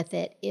going with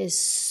it is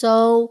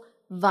so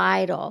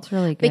vital. It's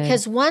really good.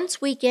 Because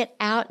once we get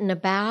out and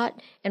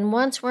about and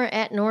once we're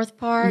at North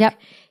Park,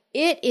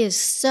 it is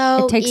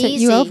so it takes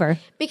easy. You over.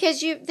 Because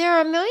there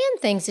are a million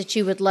things that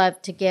you would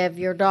love to give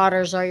your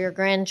daughters or your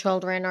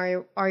grandchildren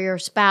or your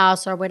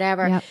spouse or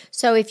whatever. Yep.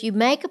 So if you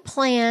make a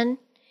plan,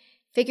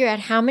 figure out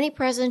how many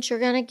presents you're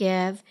going to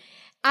give.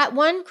 At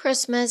one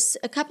Christmas,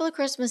 a couple of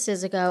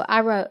Christmases ago,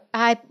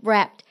 I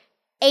wrapped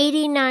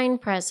 89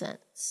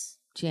 presents.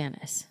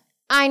 Janice.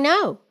 I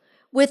know,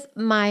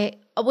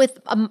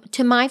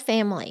 to my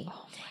family.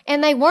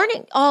 And they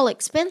weren't all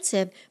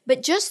expensive,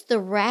 but just the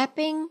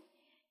wrapping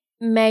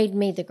made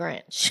me the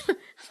Grinch. It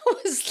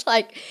was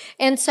like,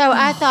 and so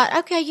I thought,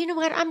 okay, you know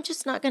what? I'm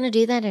just not going to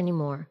do that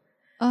anymore.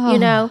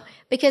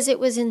 Because it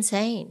was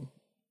insane.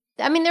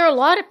 I mean, there are a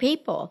lot of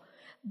people,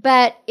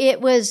 But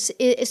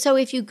so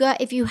if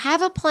you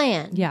have a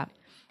plan, Yeah.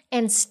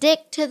 and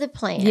stick to the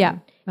plan, Yeah.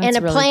 and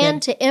a really plan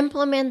good. to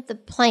implement the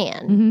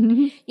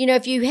plan.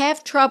 If you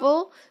have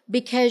trouble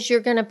because you're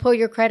going to pull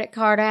your credit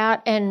card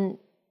out and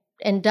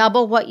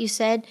double what you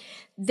said,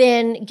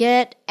 then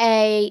get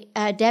a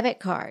debit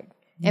card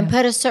and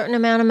put a certain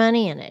amount of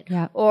money in it,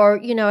 or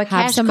a Have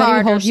cash somebody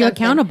card hold or you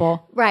something.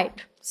 accountable. Right.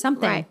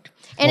 Something. Right.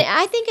 And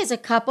I think as a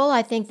couple,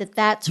 I think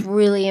that's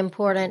really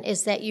important,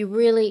 is that you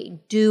really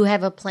do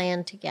have a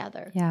plan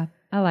together. Yeah.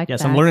 I like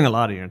Yes, that. I'm learning a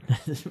lot here.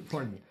 It's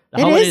important. The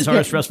It holidays is are a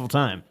good. stressful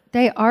time.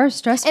 They are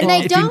stressful. And they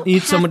If you don't need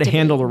have someone to to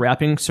handle be. the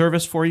wrapping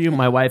service for you,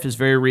 my wife is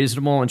very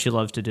reasonable and she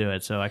loves to do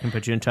it. So I can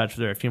put you in touch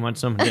with her if you want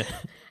someone to.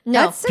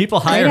 No. That's a People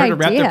hire great her to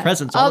wrap idea. their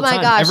presents all Oh the time.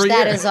 my gosh, every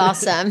that year. is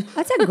awesome.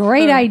 That's a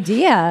great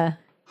idea.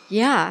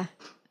 Yeah.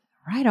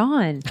 Right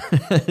on.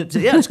 It's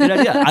a good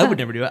idea. I would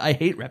never do it. I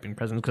hate wrapping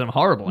presents because I'm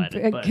horrible at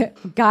it.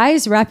 But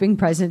Guys wrapping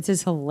presents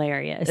is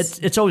hilarious.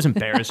 it's always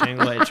embarrassing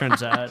the way it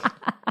turns out.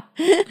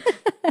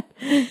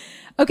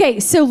 Okay,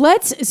 so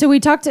we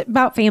talked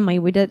about family.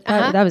 We did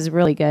that was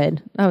really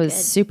good. That was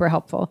super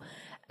helpful.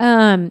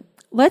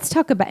 Let's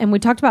talk about, and we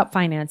talked about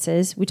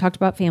finances. We talked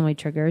about family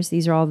triggers.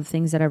 These are all the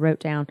things that I wrote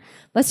down.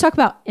 Let's talk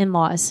about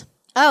in-laws.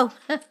 Oh,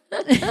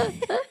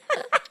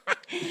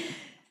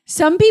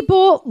 Some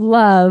people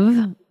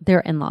love their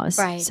in-laws.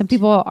 Right. Some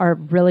people are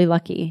really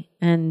lucky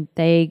and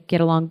they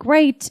get along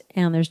great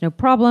and there's no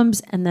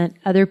problems. And then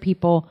other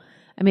people,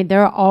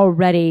 they're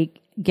already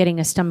getting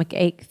a stomach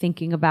ache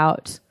thinking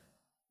about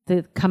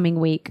the coming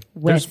week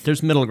with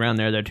There's middle ground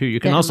there too. You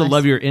can also in-laws.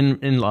 love your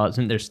in-laws,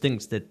 and there's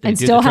things that they And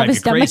do still that drive have a you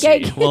stomach crazy.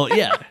 ache? Well,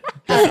 yeah.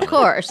 of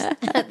course. That's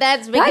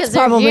because that's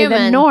they're probably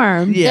human. the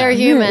norm. Yeah. They're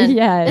human.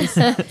 Yes.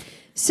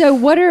 So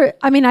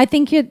I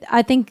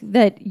think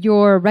that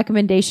your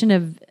recommendation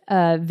of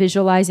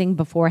visualizing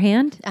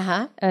beforehand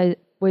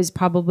was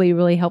probably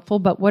really helpful,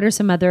 but what are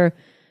some other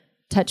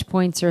touch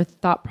points or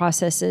thought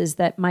processes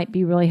that might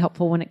be really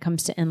helpful when it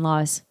comes to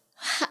in-laws?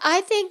 I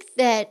think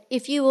that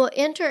if you will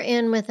enter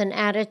in with an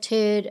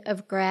attitude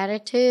of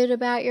gratitude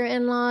about your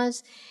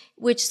in-laws,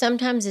 which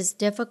sometimes is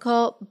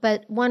difficult,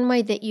 but one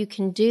way that you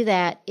can do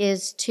that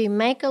is to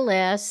make a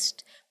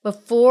list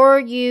before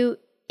you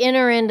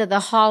enter into the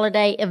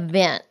holiday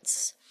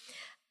events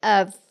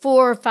of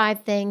 4 or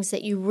 5 things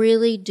that you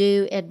really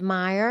do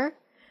admire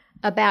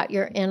about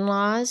your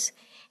in-laws,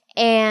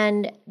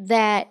 and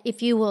that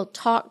if you will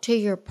talk to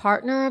your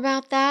partner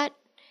about that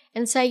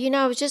and say,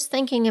 I was just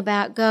thinking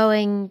about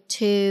going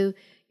to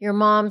your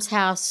mom's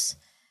house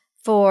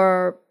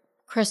for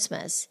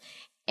Christmas,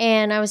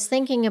 and I was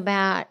thinking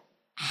about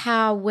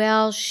how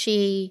well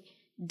she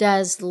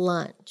does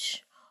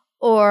lunch,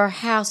 or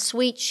how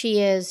sweet she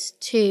is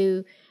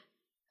to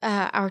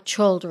our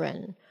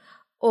children,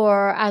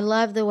 or I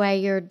love the way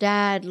your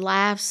dad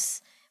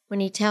laughs when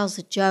he tells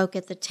a joke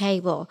at the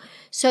table,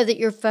 so that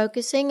you're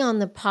focusing on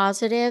the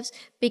positives,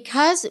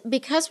 because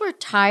we're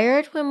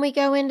tired when we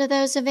go into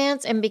those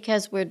events, and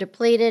because we're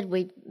depleted.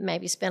 We've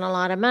maybe spent a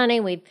lot of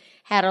money, we've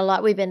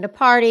been to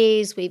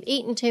parties, we've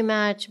eaten too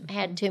much,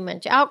 had too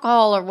much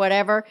alcohol or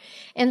whatever,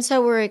 and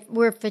so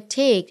we're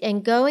fatigued,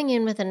 and going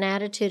in with an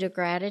attitude of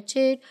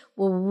gratitude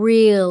will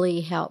really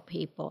help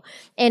people,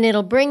 and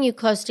it'll bring you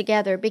close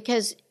together,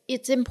 because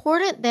it's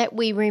important that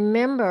we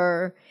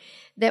remember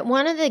that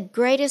one of the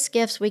greatest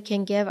gifts we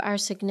can give our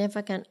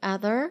significant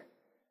other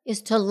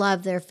is to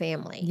love their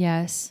family.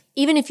 Yes.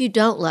 Even if you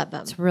don't love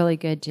them. It's really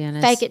good,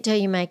 Janice. Fake it till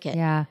you make it.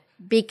 Yeah.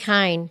 Be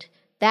kind.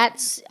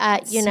 That's,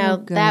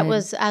 good.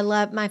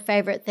 my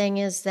favorite thing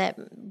is that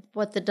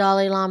what the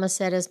Dalai Lama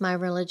said is, my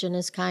religion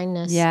is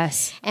kindness.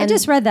 Yes. I And,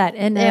 just read that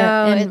in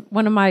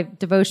one of my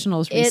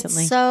devotionals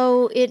recently.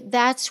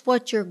 That's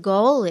what your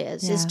goal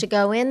is to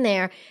go in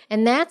there.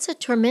 And that's a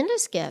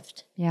tremendous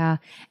gift. Yeah.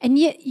 And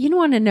you don't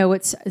want to know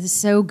what's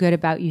so good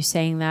about you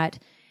saying that.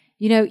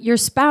 Your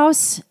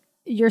spouse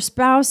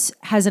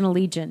has an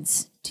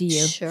allegiance to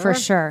you, for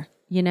sure.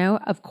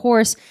 Of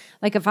course,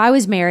 like if I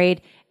was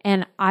married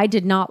and I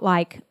did not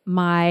like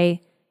my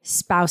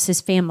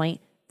spouse's family,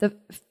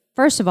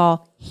 first of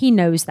all, he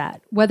knows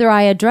that. Whether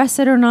I address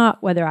it or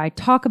not, whether I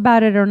talk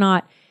about it or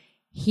not,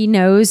 he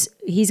knows,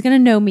 he's going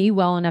to know me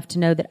well enough to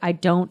know that I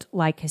don't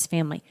like his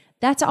family.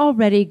 That's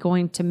already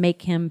going to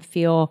make him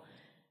feel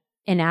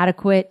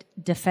inadequate,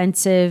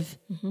 defensive,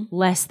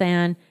 less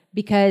than,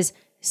 because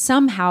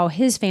somehow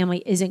his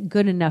family isn't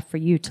good enough for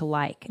you to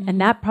like.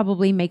 And that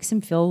probably makes him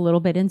feel a little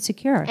bit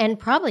insecure. And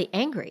probably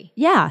angry.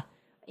 Yeah.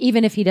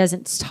 Even if he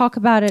doesn't talk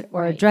about it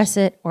or address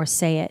it or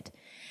say it.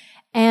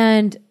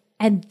 And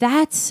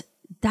that's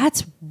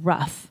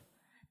rough.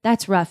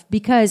 That's rough,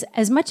 because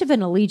as much of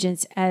an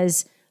allegiance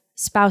as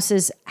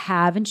spouses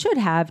have and should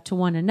have to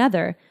one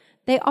another,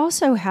 they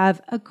also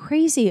have a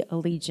crazy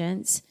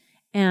allegiance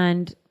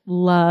and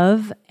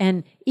love.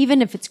 And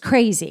even if it's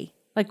crazy,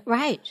 like,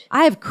 Right.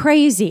 I have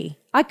crazy.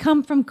 I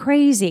come from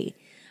crazy.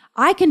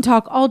 I can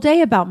talk all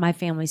day about my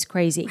family's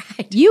crazy.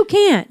 Right. You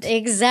can't.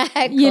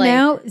 Exactly. You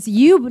know,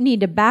 you need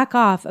to back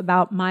off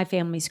about my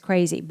family's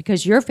crazy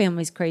because your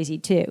family's crazy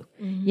too.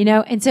 Mm-hmm. You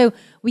know, and so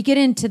we get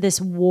into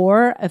this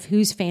war of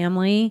whose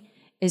family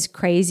is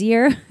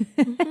crazier.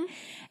 Mm-hmm.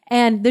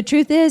 And the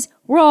truth is,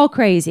 we're all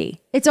crazy.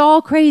 It's all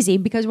crazy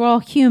because we're all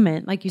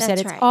human. Like you said,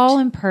 it's all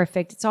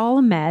imperfect. It's all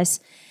a mess.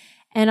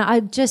 And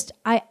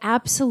I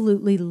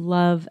absolutely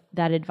love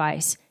that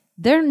advice.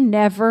 They're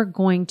never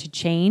going to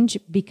change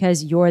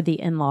because you're the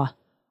in-law.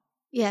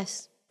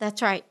 Yes,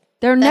 that's right.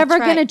 They're never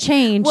going to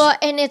change. Well,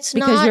 and it's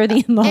because not, you're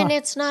the in-law. And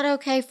it's not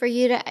okay for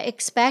you to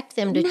expect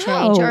them to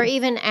change or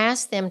even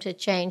ask them to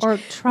change or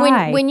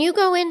try. When you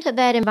go into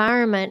that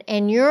environment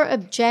and your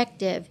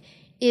objective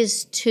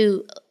is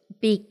to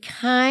be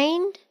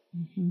kind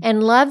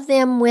and love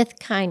them with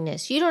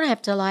kindness. You don't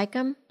have to like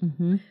them,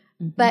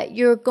 but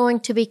you're going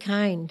to be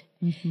kind.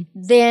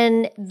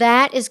 Then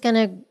that is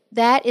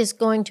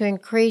going to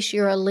increase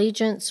your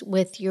allegiance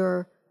with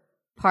your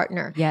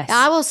partner. Yes.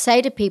 I will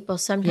say to people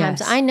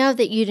sometimes, I know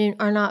that you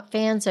are not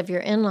fans of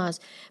your in-laws,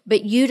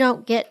 but you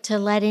don't get to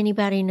let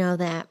anybody know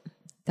that.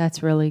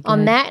 That's really good.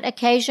 On that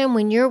occasion,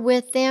 when you're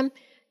with them,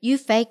 you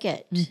fake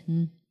it.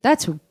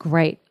 That's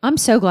great. I'm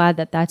so glad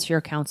that that's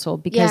your counsel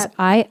because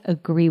I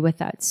agree with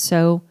that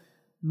so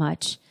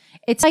much.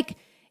 It's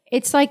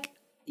like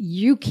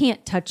you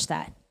can't touch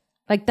that.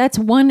 Like that's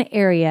one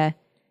area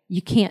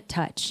you can't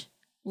touch.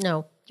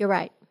 No, you're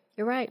right.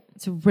 You're right.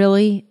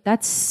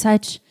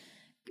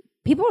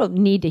 People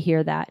need to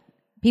hear that.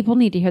 People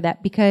need to hear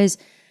that because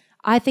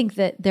I think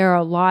that there are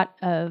a lot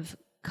of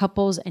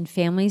couples and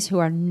families who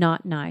are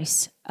not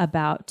nice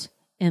about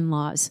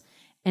in-laws,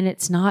 and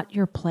it's not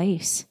your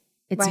place.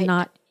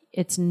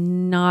 It's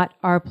not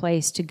our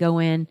place to go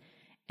in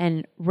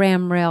and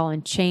rail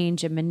and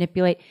change and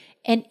manipulate.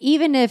 And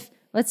even if,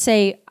 let's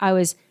say I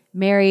was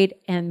married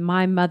and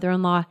my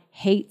mother-in-law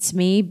hates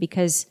me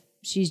because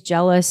she's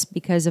jealous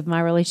because of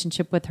my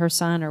relationship with her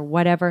son or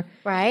whatever.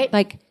 Right.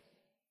 Like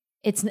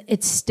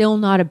it's still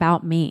not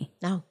about me.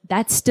 No.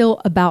 That's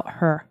still about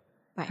her.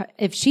 Right.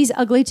 If she's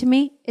ugly to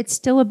me, it's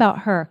still about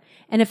her.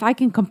 And if I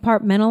can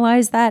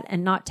compartmentalize that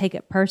and not take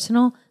it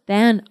personal,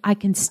 then I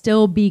can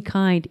still be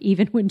kind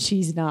even when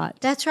she's not.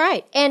 That's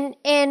right.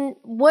 And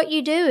what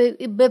you do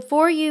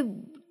before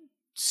you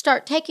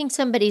start taking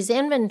somebody's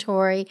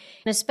inventory,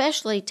 and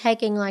especially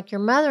taking like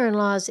your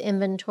mother-in-law's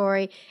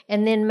inventory,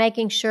 and then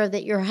making sure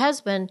that your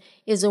husband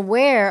is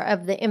aware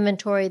of the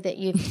inventory that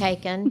you've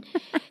taken.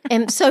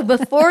 And so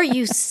before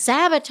you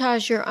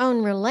sabotage your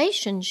own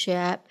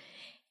relationship,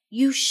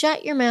 you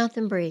shut your mouth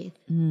and breathe.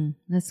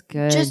 That's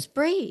good. Just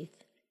breathe.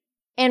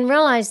 And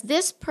realize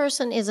this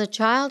person is a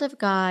child of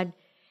God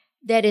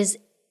that is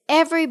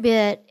every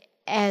bit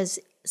as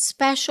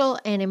special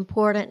and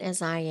important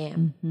as I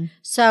am.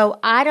 So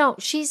I don't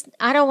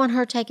want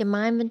her taking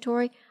my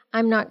inventory.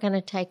 I'm not going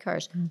to take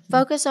hers.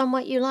 Focus on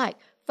what you like.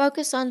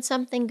 Focus on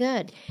something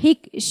good.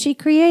 She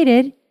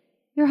created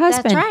your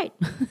husband. That's right.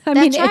 I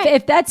mean,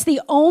 if that's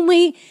the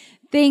only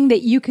thing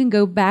that you can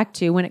go back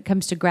to when it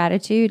comes to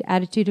gratitude,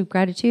 attitude of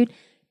gratitude,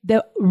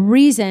 the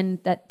reason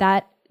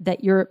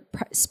that your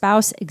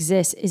spouse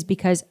exists is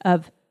because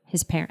of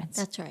his parents.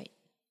 That's right.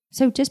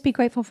 So just be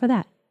grateful for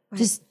that. Right.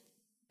 Just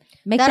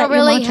make That'll that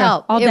your really mantra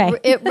help all day.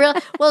 It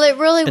really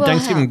will At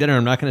Thanksgiving help. dinner,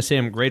 I'm not going to say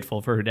I'm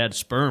grateful for her dad's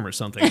sperm or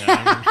something. You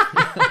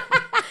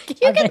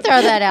can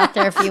throw that out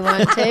there if you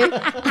want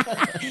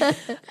to.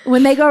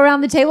 When they go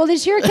around the table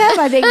this year, Kev,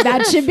 I think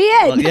that should be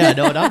it. Well, yeah, I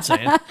know what I'm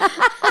saying.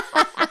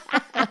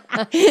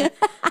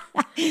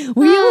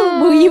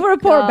 Will you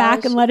report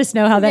back and let us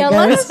know how that goes?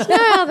 Let us know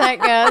how that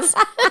goes.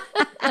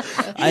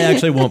 I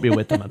actually won't be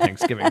with them on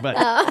Thanksgiving, but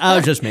I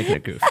was just making a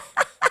goof.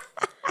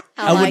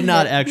 I would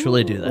not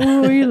actually do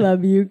that. We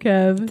love you,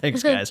 Kev.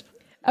 Thanks, guys.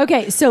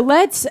 Okay, so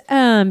let's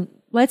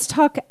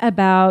talk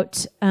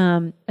about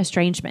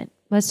estrangement.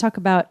 Let's talk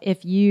about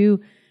if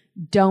you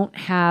don't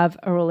have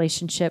a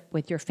relationship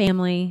with your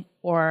family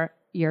or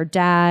your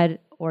dad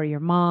or your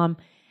mom.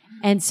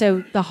 And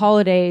so the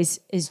holidays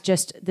is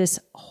just this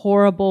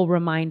horrible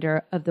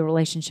reminder of the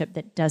relationship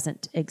that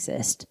doesn't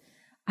exist.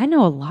 I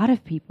know a lot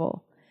of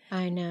people.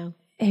 I know.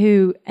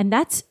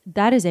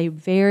 That is a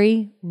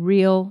very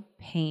real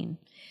pain.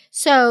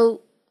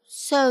 So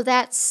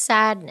that's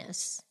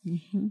sadness.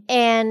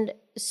 And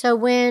so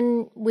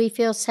when we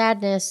feel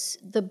sadness,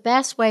 the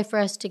best way for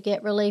us to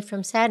get relief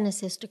from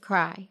sadness is to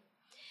cry.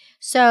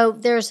 So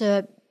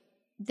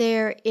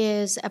there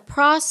is a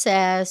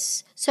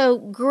process. So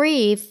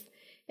grief,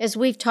 as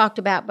we've talked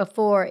about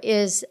before,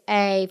 is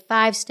a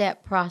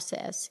 5-step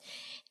process.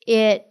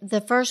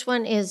 The first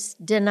one is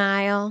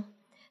denial.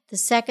 The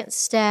second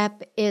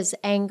step is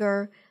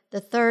anger. The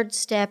third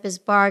step is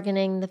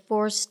bargaining. The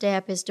fourth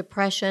step is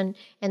depression.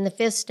 And the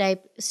fifth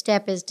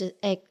step is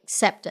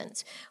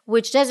acceptance,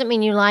 which doesn't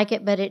mean you like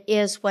it, but it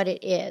is what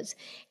it is.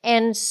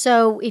 And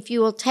so if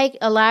you will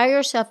allow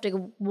yourself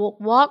to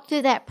walk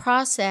through that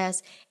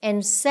process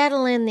and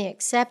settle in the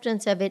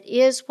acceptance of it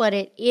is what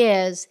it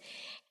is,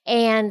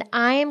 and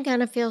I am going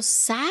to feel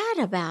sad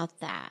about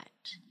that.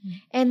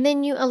 And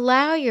then you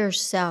allow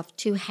yourself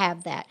to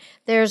have that.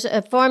 There's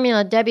a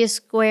formula, W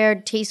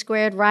squared, T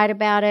squared, write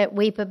about it,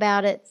 weep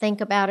about it,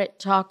 think about it,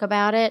 talk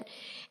about it.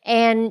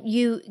 And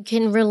you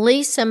can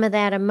release some of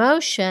that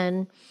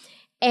emotion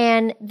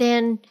and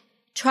then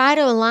try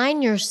to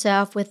align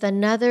yourself with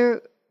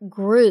another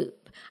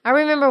group. I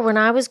remember when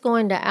I was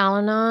going to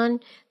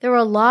Al-Anon, there were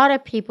a lot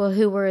of people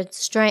who were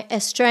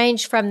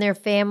estranged from their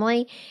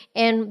family,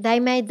 and they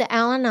made the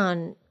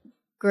Al-Anon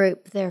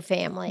group their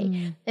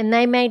family. And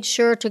they made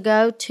sure to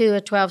go to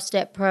a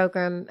 12-step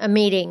program, a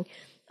meeting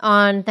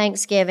on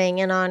Thanksgiving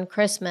and on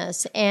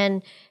Christmas,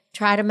 and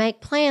try to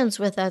make plans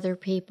with other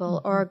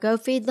people, or go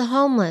feed the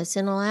homeless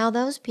and allow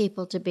those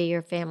people to be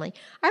your family.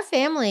 Our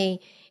family,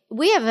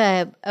 we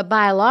have a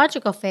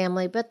biological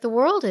family, but the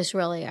world is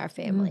really our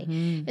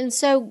family. And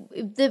so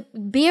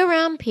be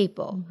around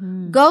people.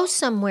 Go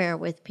somewhere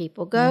with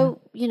people.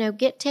 Go,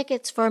 get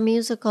tickets for a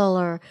musical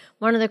or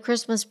one of the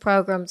Christmas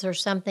programs or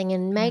something,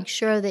 and make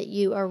sure that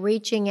you are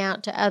reaching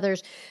out to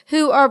others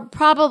who are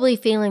probably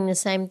feeling the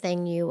same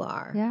thing you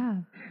are.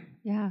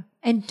 Yeah.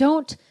 And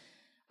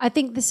I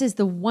think this is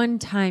the one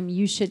time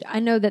you should, I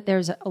know that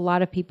there's a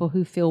lot of people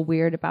who feel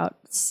weird about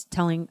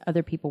telling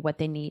other people what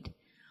they need,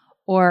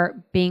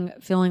 or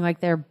feeling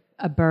like they're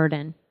a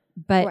burden.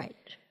 But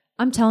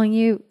I'm telling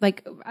you,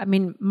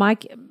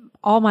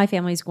 all my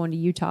family's going to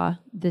Utah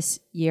this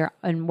year,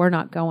 and we're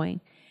not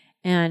going.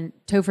 And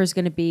Topher's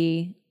going to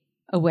be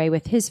away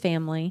with his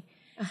family.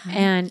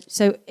 And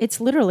so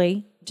it's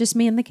literally just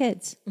me and the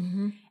kids.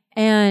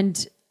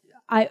 And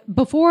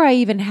before I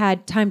even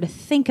had time to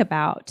think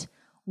about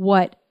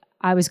what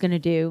I was going to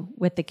do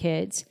with the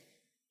kids,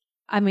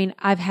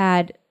 I've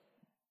had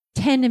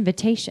 10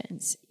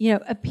 invitations,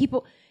 of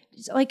people.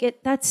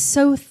 That's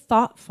so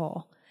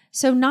thoughtful.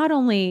 So not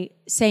only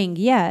saying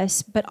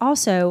yes, but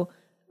also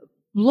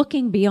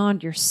looking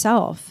beyond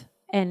yourself.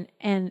 And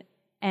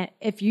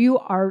if you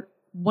are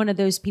one of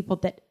those people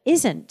that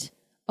isn't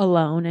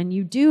alone, and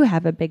you do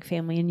have a big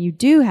family, and you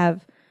do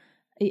have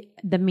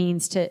the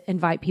means to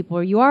invite people,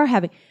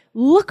 or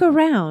look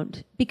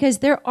around, because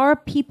there are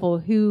people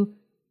who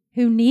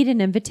need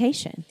an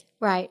invitation.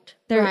 Right.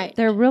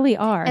 There really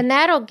are. And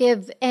that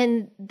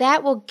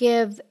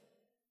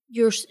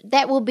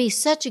will be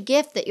such a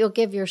gift that you'll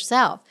give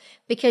yourself,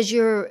 because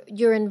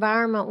your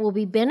environment will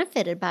be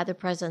benefited by the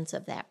presence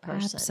of that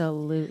person.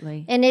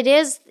 Absolutely. And it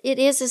is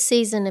a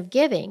season of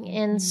giving.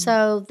 And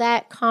so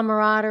that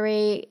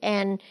camaraderie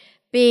and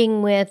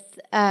being with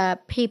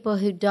people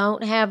who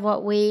don't have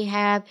what we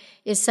have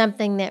is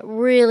something that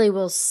really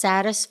will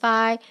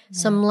satisfy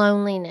some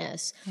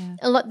loneliness.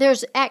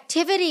 There's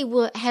activity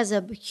has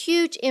a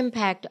huge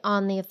impact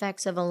on the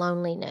effects of a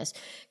loneliness,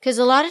 because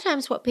a lot of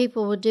times what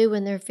people will do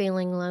when they're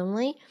feeling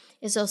lonely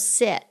is they'll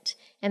sit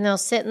in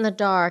the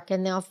dark,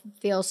 and they'll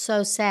feel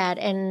so sad,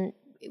 and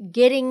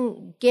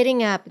getting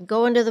up and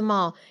going to the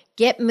mall,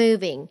 get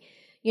moving,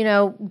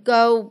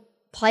 go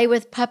play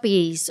with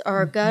puppies,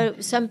 or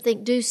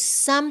do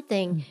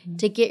something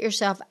to get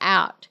yourself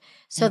out,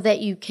 so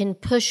that you can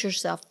push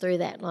yourself through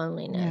that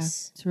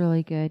loneliness. It's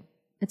really good.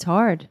 It's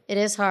hard. It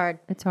is hard.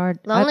 It's hard.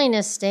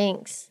 Loneliness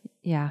stinks.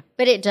 Yeah.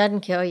 But it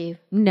doesn't kill you.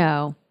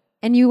 No.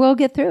 And you will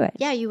get through it.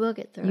 Yeah, you will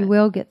get through it. You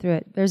will get through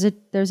it.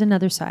 There's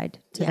another side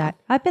to that.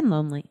 I've been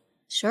lonely.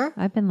 Sure.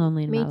 I've been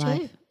lonely in my too.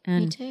 life.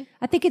 And Me too.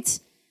 I think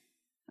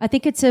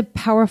it's a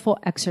powerful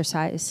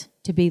exercise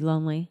to be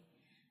lonely.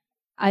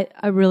 I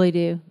really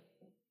do.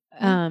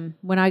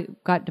 When I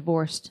got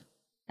divorced,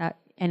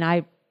 and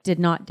I did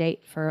not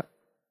date for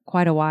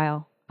quite a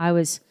while,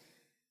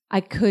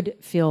 I could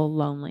feel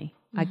lonely.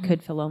 I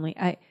could feel lonely.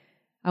 I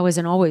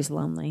wasn't always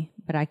lonely,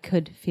 but I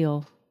could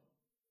feel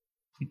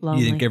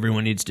lonely. You think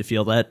everyone needs to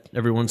feel that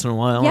every once in a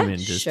while? Yeah,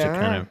 just sure. to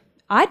kind of.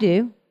 I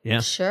do. Yeah.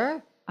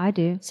 Sure. I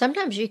do.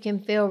 Sometimes you can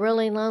feel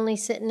really lonely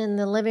sitting in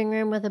the living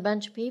room with a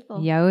bunch of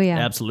people. Yeah, oh yeah.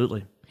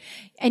 Absolutely.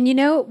 And you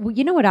know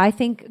what I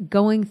think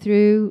going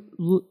through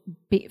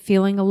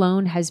feeling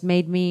alone has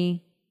made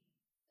me,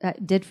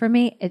 did for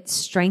me? It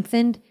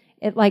strengthened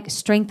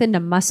a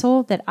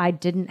muscle that I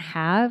didn't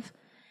have.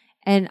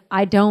 And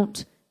I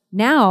don't,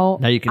 now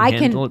you can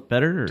handle it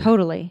better? Or?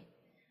 Totally.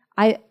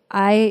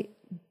 I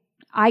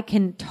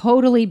can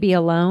totally be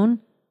alone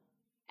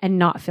and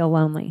not feel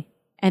lonely.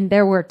 And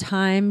there were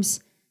times,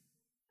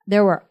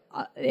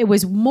 it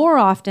was more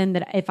often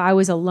that if I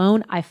was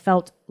alone, I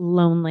felt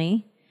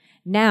lonely.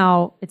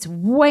 Now it's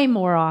way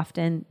more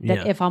often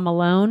that if I'm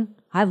alone,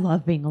 I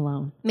love being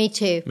alone. Me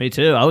too. Me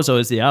too. I was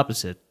always the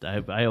opposite.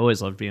 I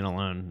always loved being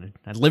alone.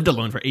 I lived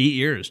alone for 8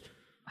 years.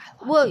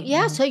 Well,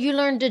 yeah, so you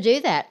learned to do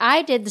that.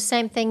 I did the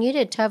same thing you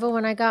did,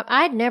 Tova,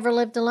 I'd never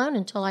lived alone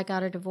until I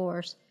got a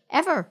divorce,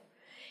 ever.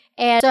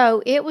 And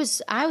so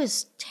I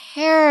was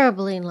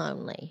terribly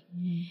lonely.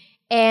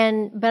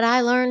 But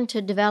I learned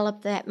to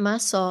develop that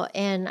muscle,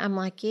 and I'm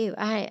like you.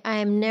 I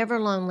am never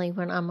lonely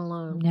when I'm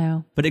alone.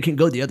 No. But it can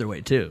go the other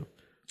way too.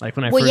 Like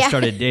when I first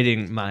started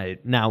dating my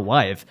now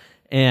wife,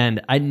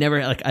 And I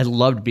never, like, I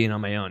loved being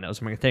on my own. That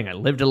was my thing. I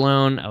lived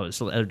alone.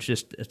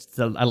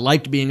 I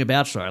liked being a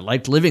bachelor. I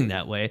liked living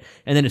that way.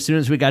 And then as soon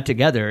as we got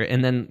together,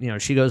 and then, you know,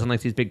 she goes on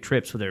like these big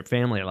trips with her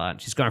family a lot.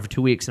 She's gone for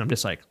 2 weeks, and I'm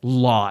just like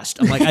lost.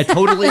 I'm like, I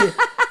totally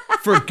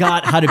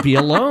forgot how to be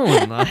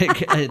alone.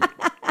 Like,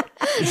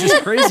 it's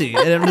just crazy.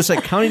 And I'm just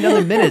like counting down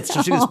the minutes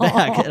till she gets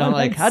back. And I'm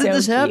like, how did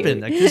this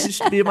happen? Like, this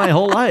used to be my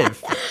whole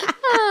life.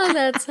 Oh,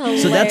 that's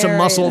hilarious. So that's a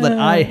muscle that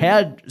I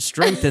had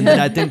strengthened that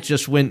I think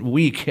just went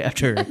weak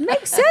after.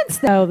 Makes sense,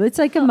 though. It's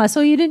like a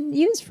muscle you didn't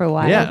use for a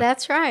while. Yeah.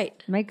 That's right.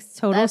 Makes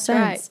total That's sense.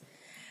 right.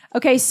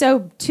 Okay,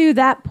 so to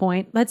that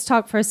point, let's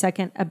talk for a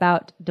second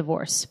about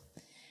divorce.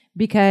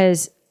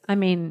 Because, I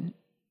mean,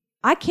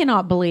 I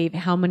cannot believe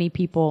how many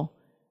people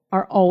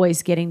are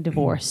always getting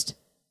divorced.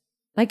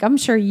 Like, I'm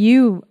sure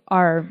you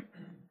are,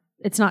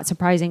 it's not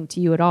surprising to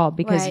you at all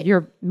because Right.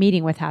 you're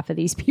meeting with half of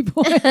these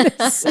people in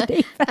this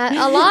city.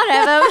 A lot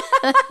of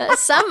them,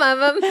 some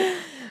of them.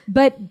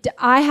 But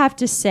I have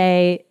to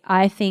say,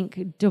 I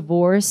think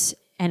divorce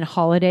and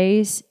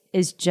holidays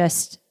is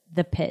just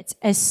the pits,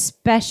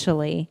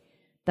 especially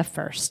the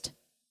first.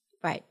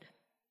 Right.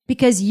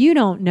 Because you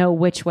don't know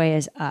which way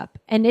is up.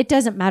 And it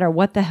doesn't matter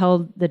what the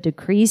hell the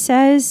decree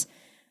says.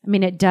 I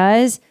mean, it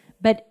does.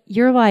 But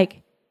you're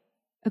like,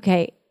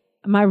 okay,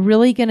 am I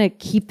really going to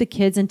keep the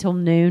kids until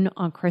noon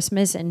on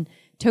Christmas? And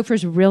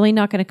Topher's really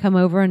not going to come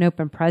over and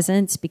open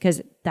presents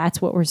because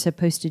that's what we're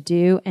supposed to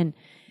do. And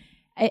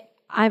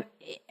I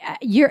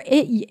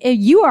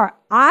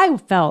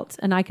felt,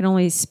 and I can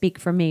only speak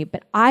for me,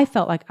 but I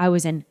felt like I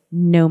was in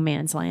no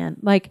man's land.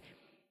 Like,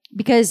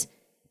 because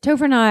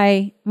Topher and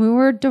I, we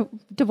were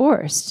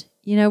divorced.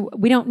 You know,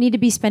 we don't need to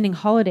be spending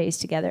holidays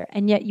together.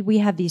 And yet we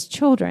have these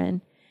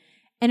children.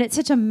 And it's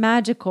such a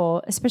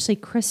magical, especially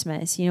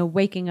Christmas, you know,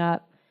 waking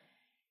up.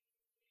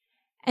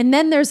 And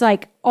then there's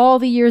like all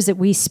the years that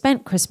we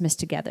spent Christmas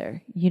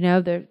together, you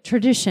know, the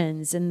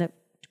traditions and the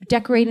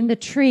decorating the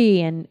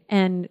tree and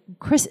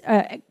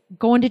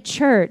going to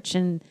church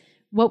and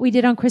what we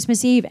did on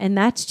Christmas Eve. And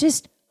that's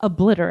just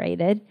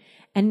obliterated.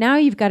 And now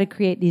you've got to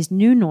create these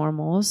new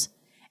normals.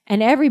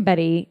 And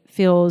everybody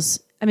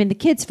feels, I mean, the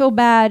kids feel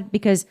bad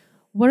because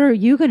what are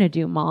you going to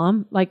do,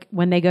 Mom? Like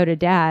when they go to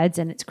Dad's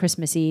and it's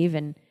Christmas Eve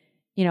and,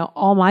 you know,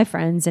 all my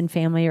friends and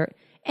family are,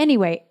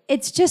 anyway,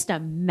 it's just a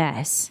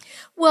mess.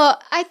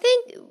 Well, I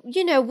think,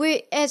 you know,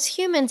 we as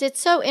humans,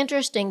 it's so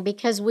interesting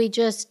because we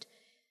just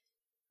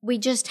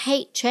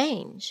hate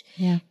change.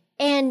 Yeah.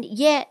 And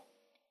yet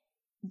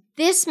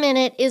this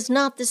minute is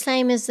not the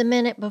same as the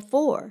minute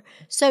before.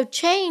 So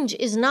change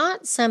is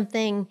not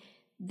something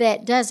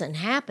that doesn't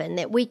happen,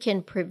 that we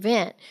can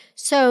prevent.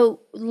 So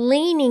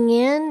leaning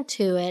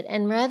into it,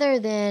 and rather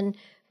than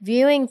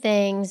viewing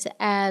things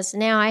as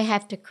now I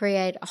have to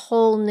create a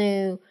whole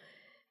new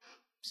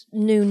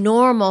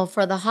normal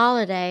for the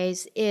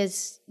holidays,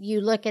 is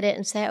you look at it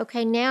and say,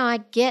 okay, now I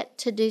get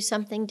to do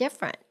something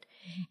different.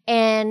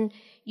 And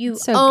you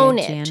own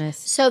it, Janice.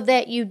 so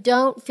that you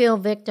don't feel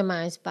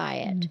victimized by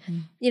it. Mm-hmm.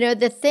 You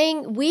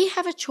know, we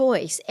have a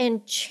choice,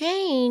 and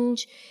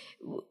change,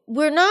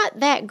 we're not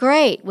that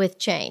great with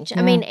change.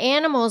 I mean,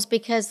 animals,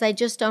 because they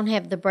just don't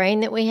have the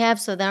brain that we have,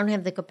 so they don't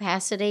have the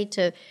capacity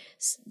to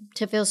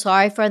feel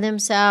sorry for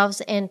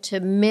themselves and to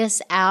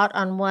miss out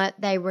on what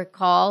they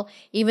recall,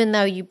 even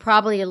though you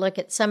probably look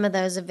at some of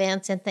those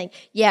events and think,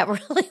 yeah,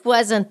 it really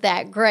wasn't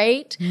that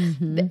great,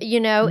 you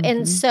know?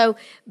 And so,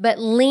 but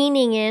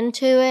leaning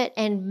into it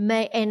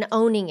and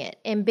owning it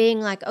and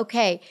being like,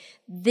 okay,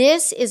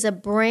 this is a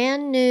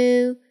brand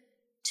new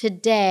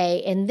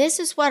today, and this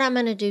is what I'm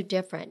going to do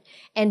different,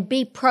 and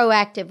be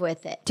proactive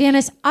with it.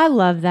 Janice, I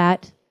love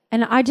that.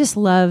 And I just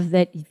love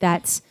that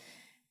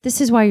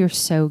this is why you're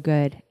so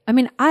good. I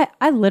mean,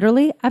 I've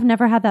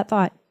never had that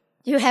thought.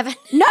 You haven't?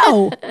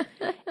 No.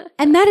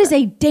 And that is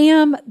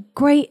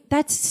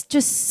that's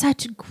just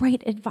such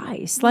great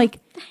advice. Like,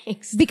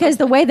 Thanks. because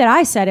the way that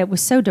I said it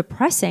was so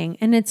depressing.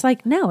 And it's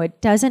like, no, it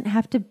doesn't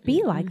have to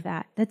be like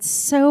that. That's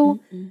so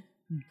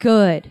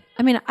good.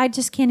 I mean, I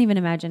just can't even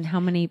imagine how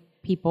many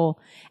people,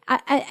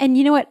 and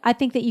you know what? I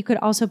think that you could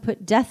also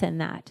put death in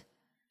that.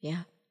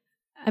 Yeah.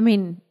 I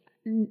mean,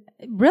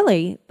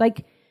 really,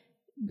 like,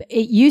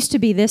 it used to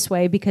be this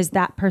way because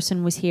that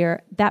person was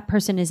here. That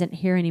person isn't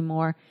here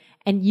anymore.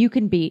 And you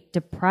can be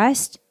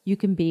depressed. You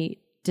can be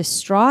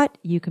distraught.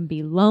 You can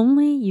be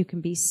lonely. You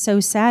can be so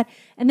sad.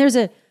 And there's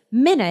a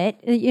minute,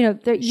 you know,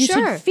 you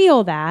should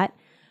feel that.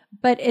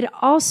 But it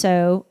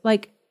also,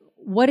 like,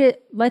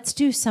 let's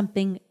do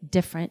something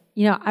different.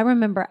 You know, I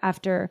remember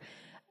after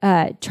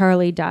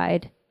Charlie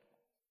died,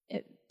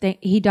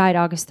 he died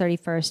August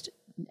 31st,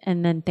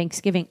 and then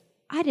Thanksgiving.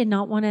 I did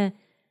not want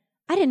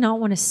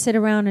to sit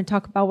around and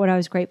talk about what I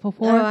was grateful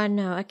for. Oh, I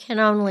know. I can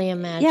only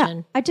imagine.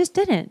 Yeah, I just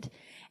didn't.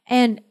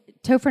 And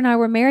Topher and I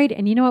were married,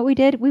 and you know what we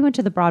did? We went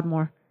to the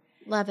Broadmoor.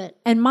 Love it.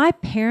 And my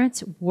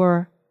parents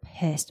were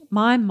pissed.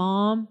 My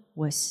mom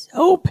was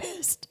so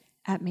pissed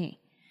at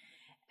me.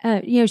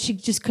 You know, she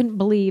just couldn't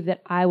believe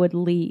that I would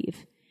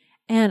leave.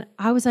 And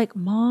I was like,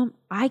 Mom,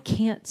 I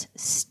can't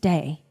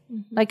stay.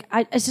 Like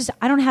I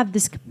don't have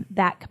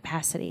that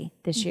capacity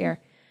this year.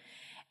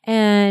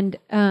 And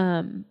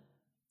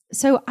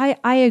so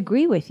I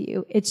agree with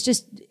you. It's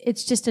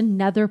just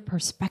another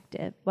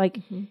perspective. Like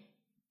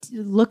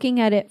looking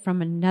at it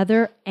from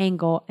another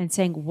angle and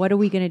saying, what are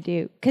we going to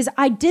do? Because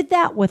I did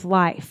that with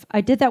life. I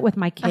did that with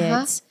my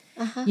kids.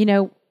 You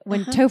know,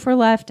 when Topher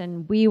left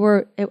and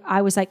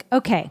I was like,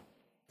 okay,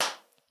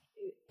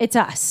 it's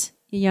us.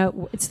 You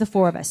know, it's the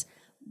four of us.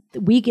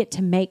 We get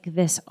to make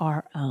this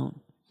our own.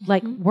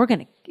 Like we're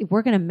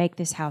gonna make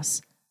this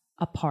house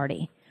a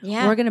party.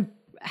 Yeah. We're gonna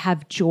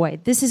have joy.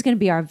 This is gonna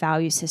be our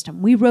value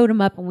system. We wrote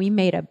them up and we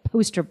made a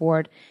poster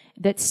board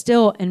that's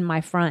still in my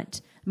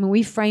front. I mean,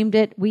 we framed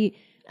it.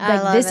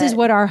 This is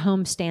what our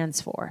home stands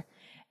for,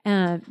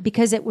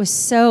 because it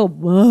was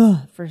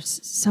for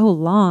so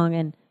long,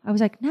 and I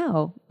was like,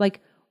 no, like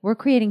we're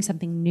creating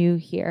something new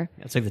here.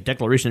 It's like the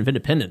Declaration of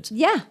Independence.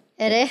 Yeah.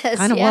 It is.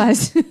 Kind of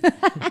was.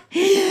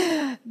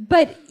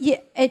 But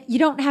you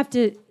don't have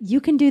to,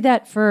 you can do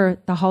that for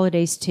the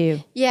holidays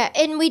too. Yeah.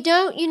 And we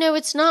don't,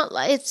 it's not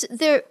like it's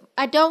there.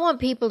 I don't want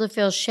people to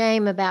feel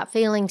shame about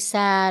feeling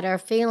sad or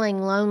feeling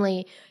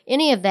lonely,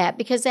 any of that,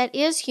 because that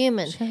is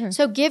human. Sure.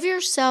 So give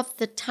yourself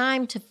the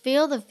time to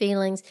feel the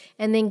feelings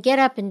and then get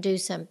up and do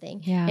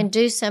something and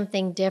do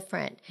something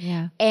different.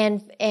 Yeah.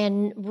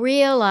 And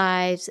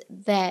realize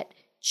that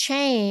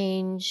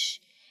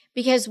change,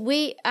 because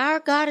our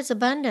God is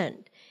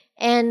abundant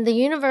and the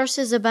universe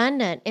is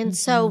abundant. And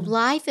so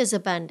life is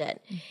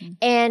abundant,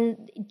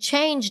 and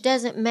change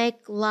doesn't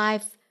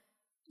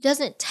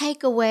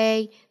take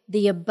away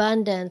the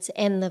abundance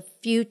and the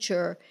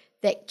future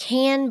that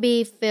can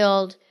be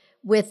filled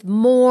with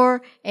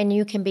more, and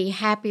you can be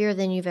happier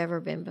than you've ever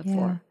been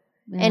before.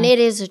 Yeah. And it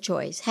is a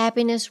choice.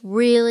 Happiness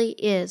really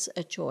is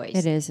a choice.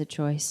 It is a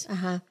choice.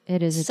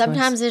 It is a choice.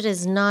 Sometimes it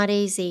is not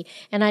easy,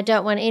 and I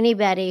don't want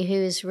anybody who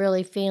is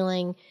really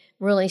feeling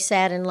really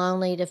sad and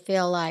lonely to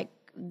feel like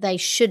they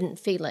shouldn't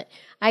feel it.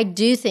 I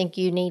do think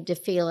you need to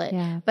feel it,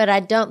 but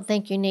I don't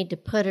think you need to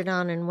put it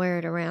on and wear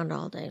it around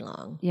all day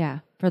long. Yeah,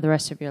 for the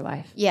rest of your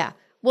life. Yeah.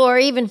 Well, or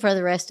even for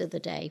the rest of the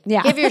day.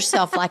 Yeah. Give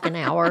yourself like an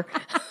hour.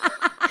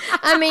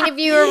 I mean, if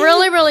you were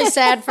really, really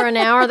sad for an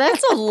hour,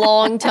 that's a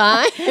long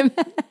time.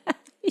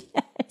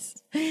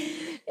 Yes.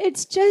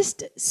 It's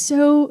just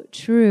so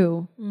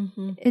true.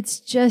 It's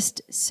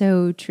just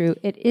so true.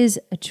 It is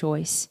a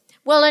choice.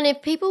 Well, and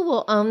if people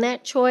will own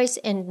that choice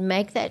and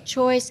make that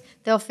choice,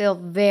 they'll feel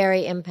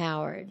very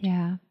empowered.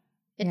 Yeah.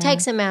 It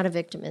takes them out of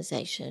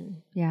victimization.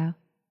 Yeah.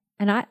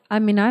 And I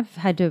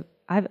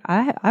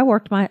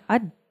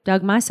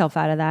dug myself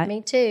out of that.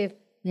 Me too.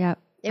 Yeah.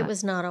 It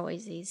was not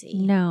always easy.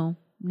 No.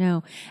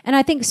 And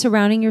I think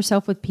surrounding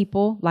yourself with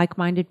people,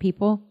 like-minded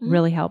people,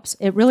 really helps.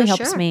 It really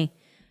helps me.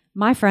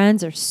 My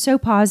friends are so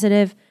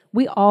positive.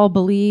 We all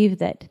believe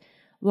that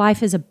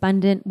life is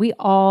abundant. We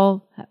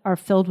all are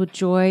filled with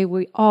joy.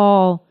 We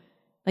all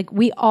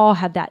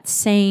have that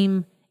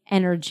same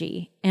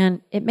energy,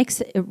 and it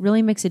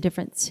really makes a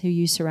difference who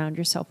you surround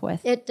yourself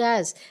with. It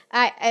does.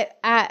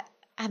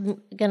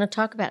 I'm going to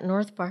talk about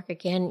North Park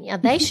again. Yeah,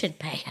 they should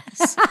pay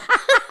us.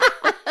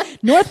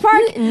 North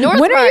Park? When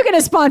are you going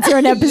to sponsor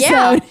an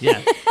episode?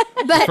 Yeah.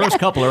 But, the first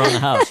couple are on the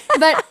house.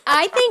 But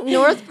I think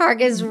North Park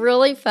is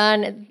really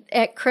fun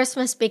at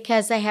Christmas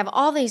because they have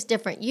all these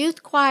different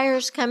youth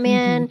choirs come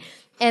in,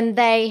 and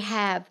they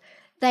have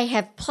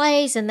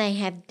plays and they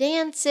have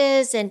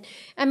dances, and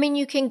I mean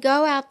you can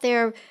go out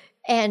there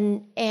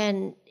and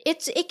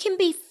it can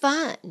be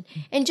fun,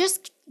 and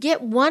just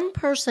get one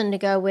person to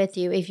go with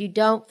you if you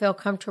don't feel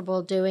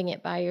comfortable doing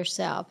it by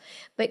yourself.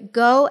 But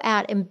go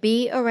out and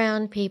be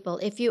around people.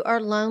 If you are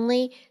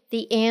lonely,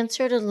 the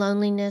answer to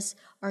loneliness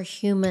are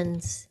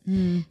humans.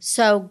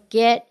 So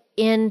get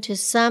into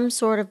some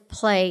sort of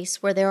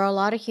place where there are a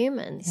lot of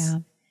humans. Yeah.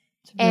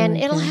 And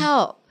it'll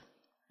help.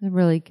 They're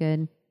really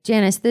good.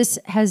 Janice, this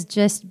has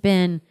just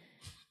been...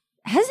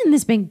 Hasn't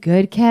this been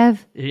good, Kev?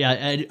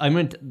 Yeah, I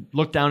went to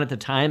look down at the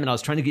time, and I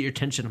was trying to get your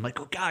attention. I'm like,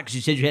 oh, God, because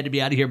you said you had to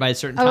be out of here by a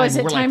certain time. Is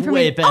it we're time like for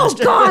way me?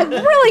 past. Oh, God,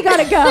 really got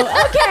to go.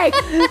 Okay,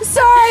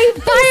 sorry.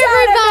 Bye,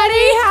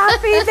 everybody.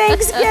 Happy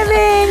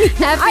Thanksgiving.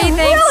 Happy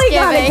Thanksgiving. Really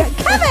gotta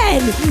go. Come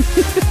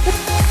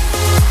in.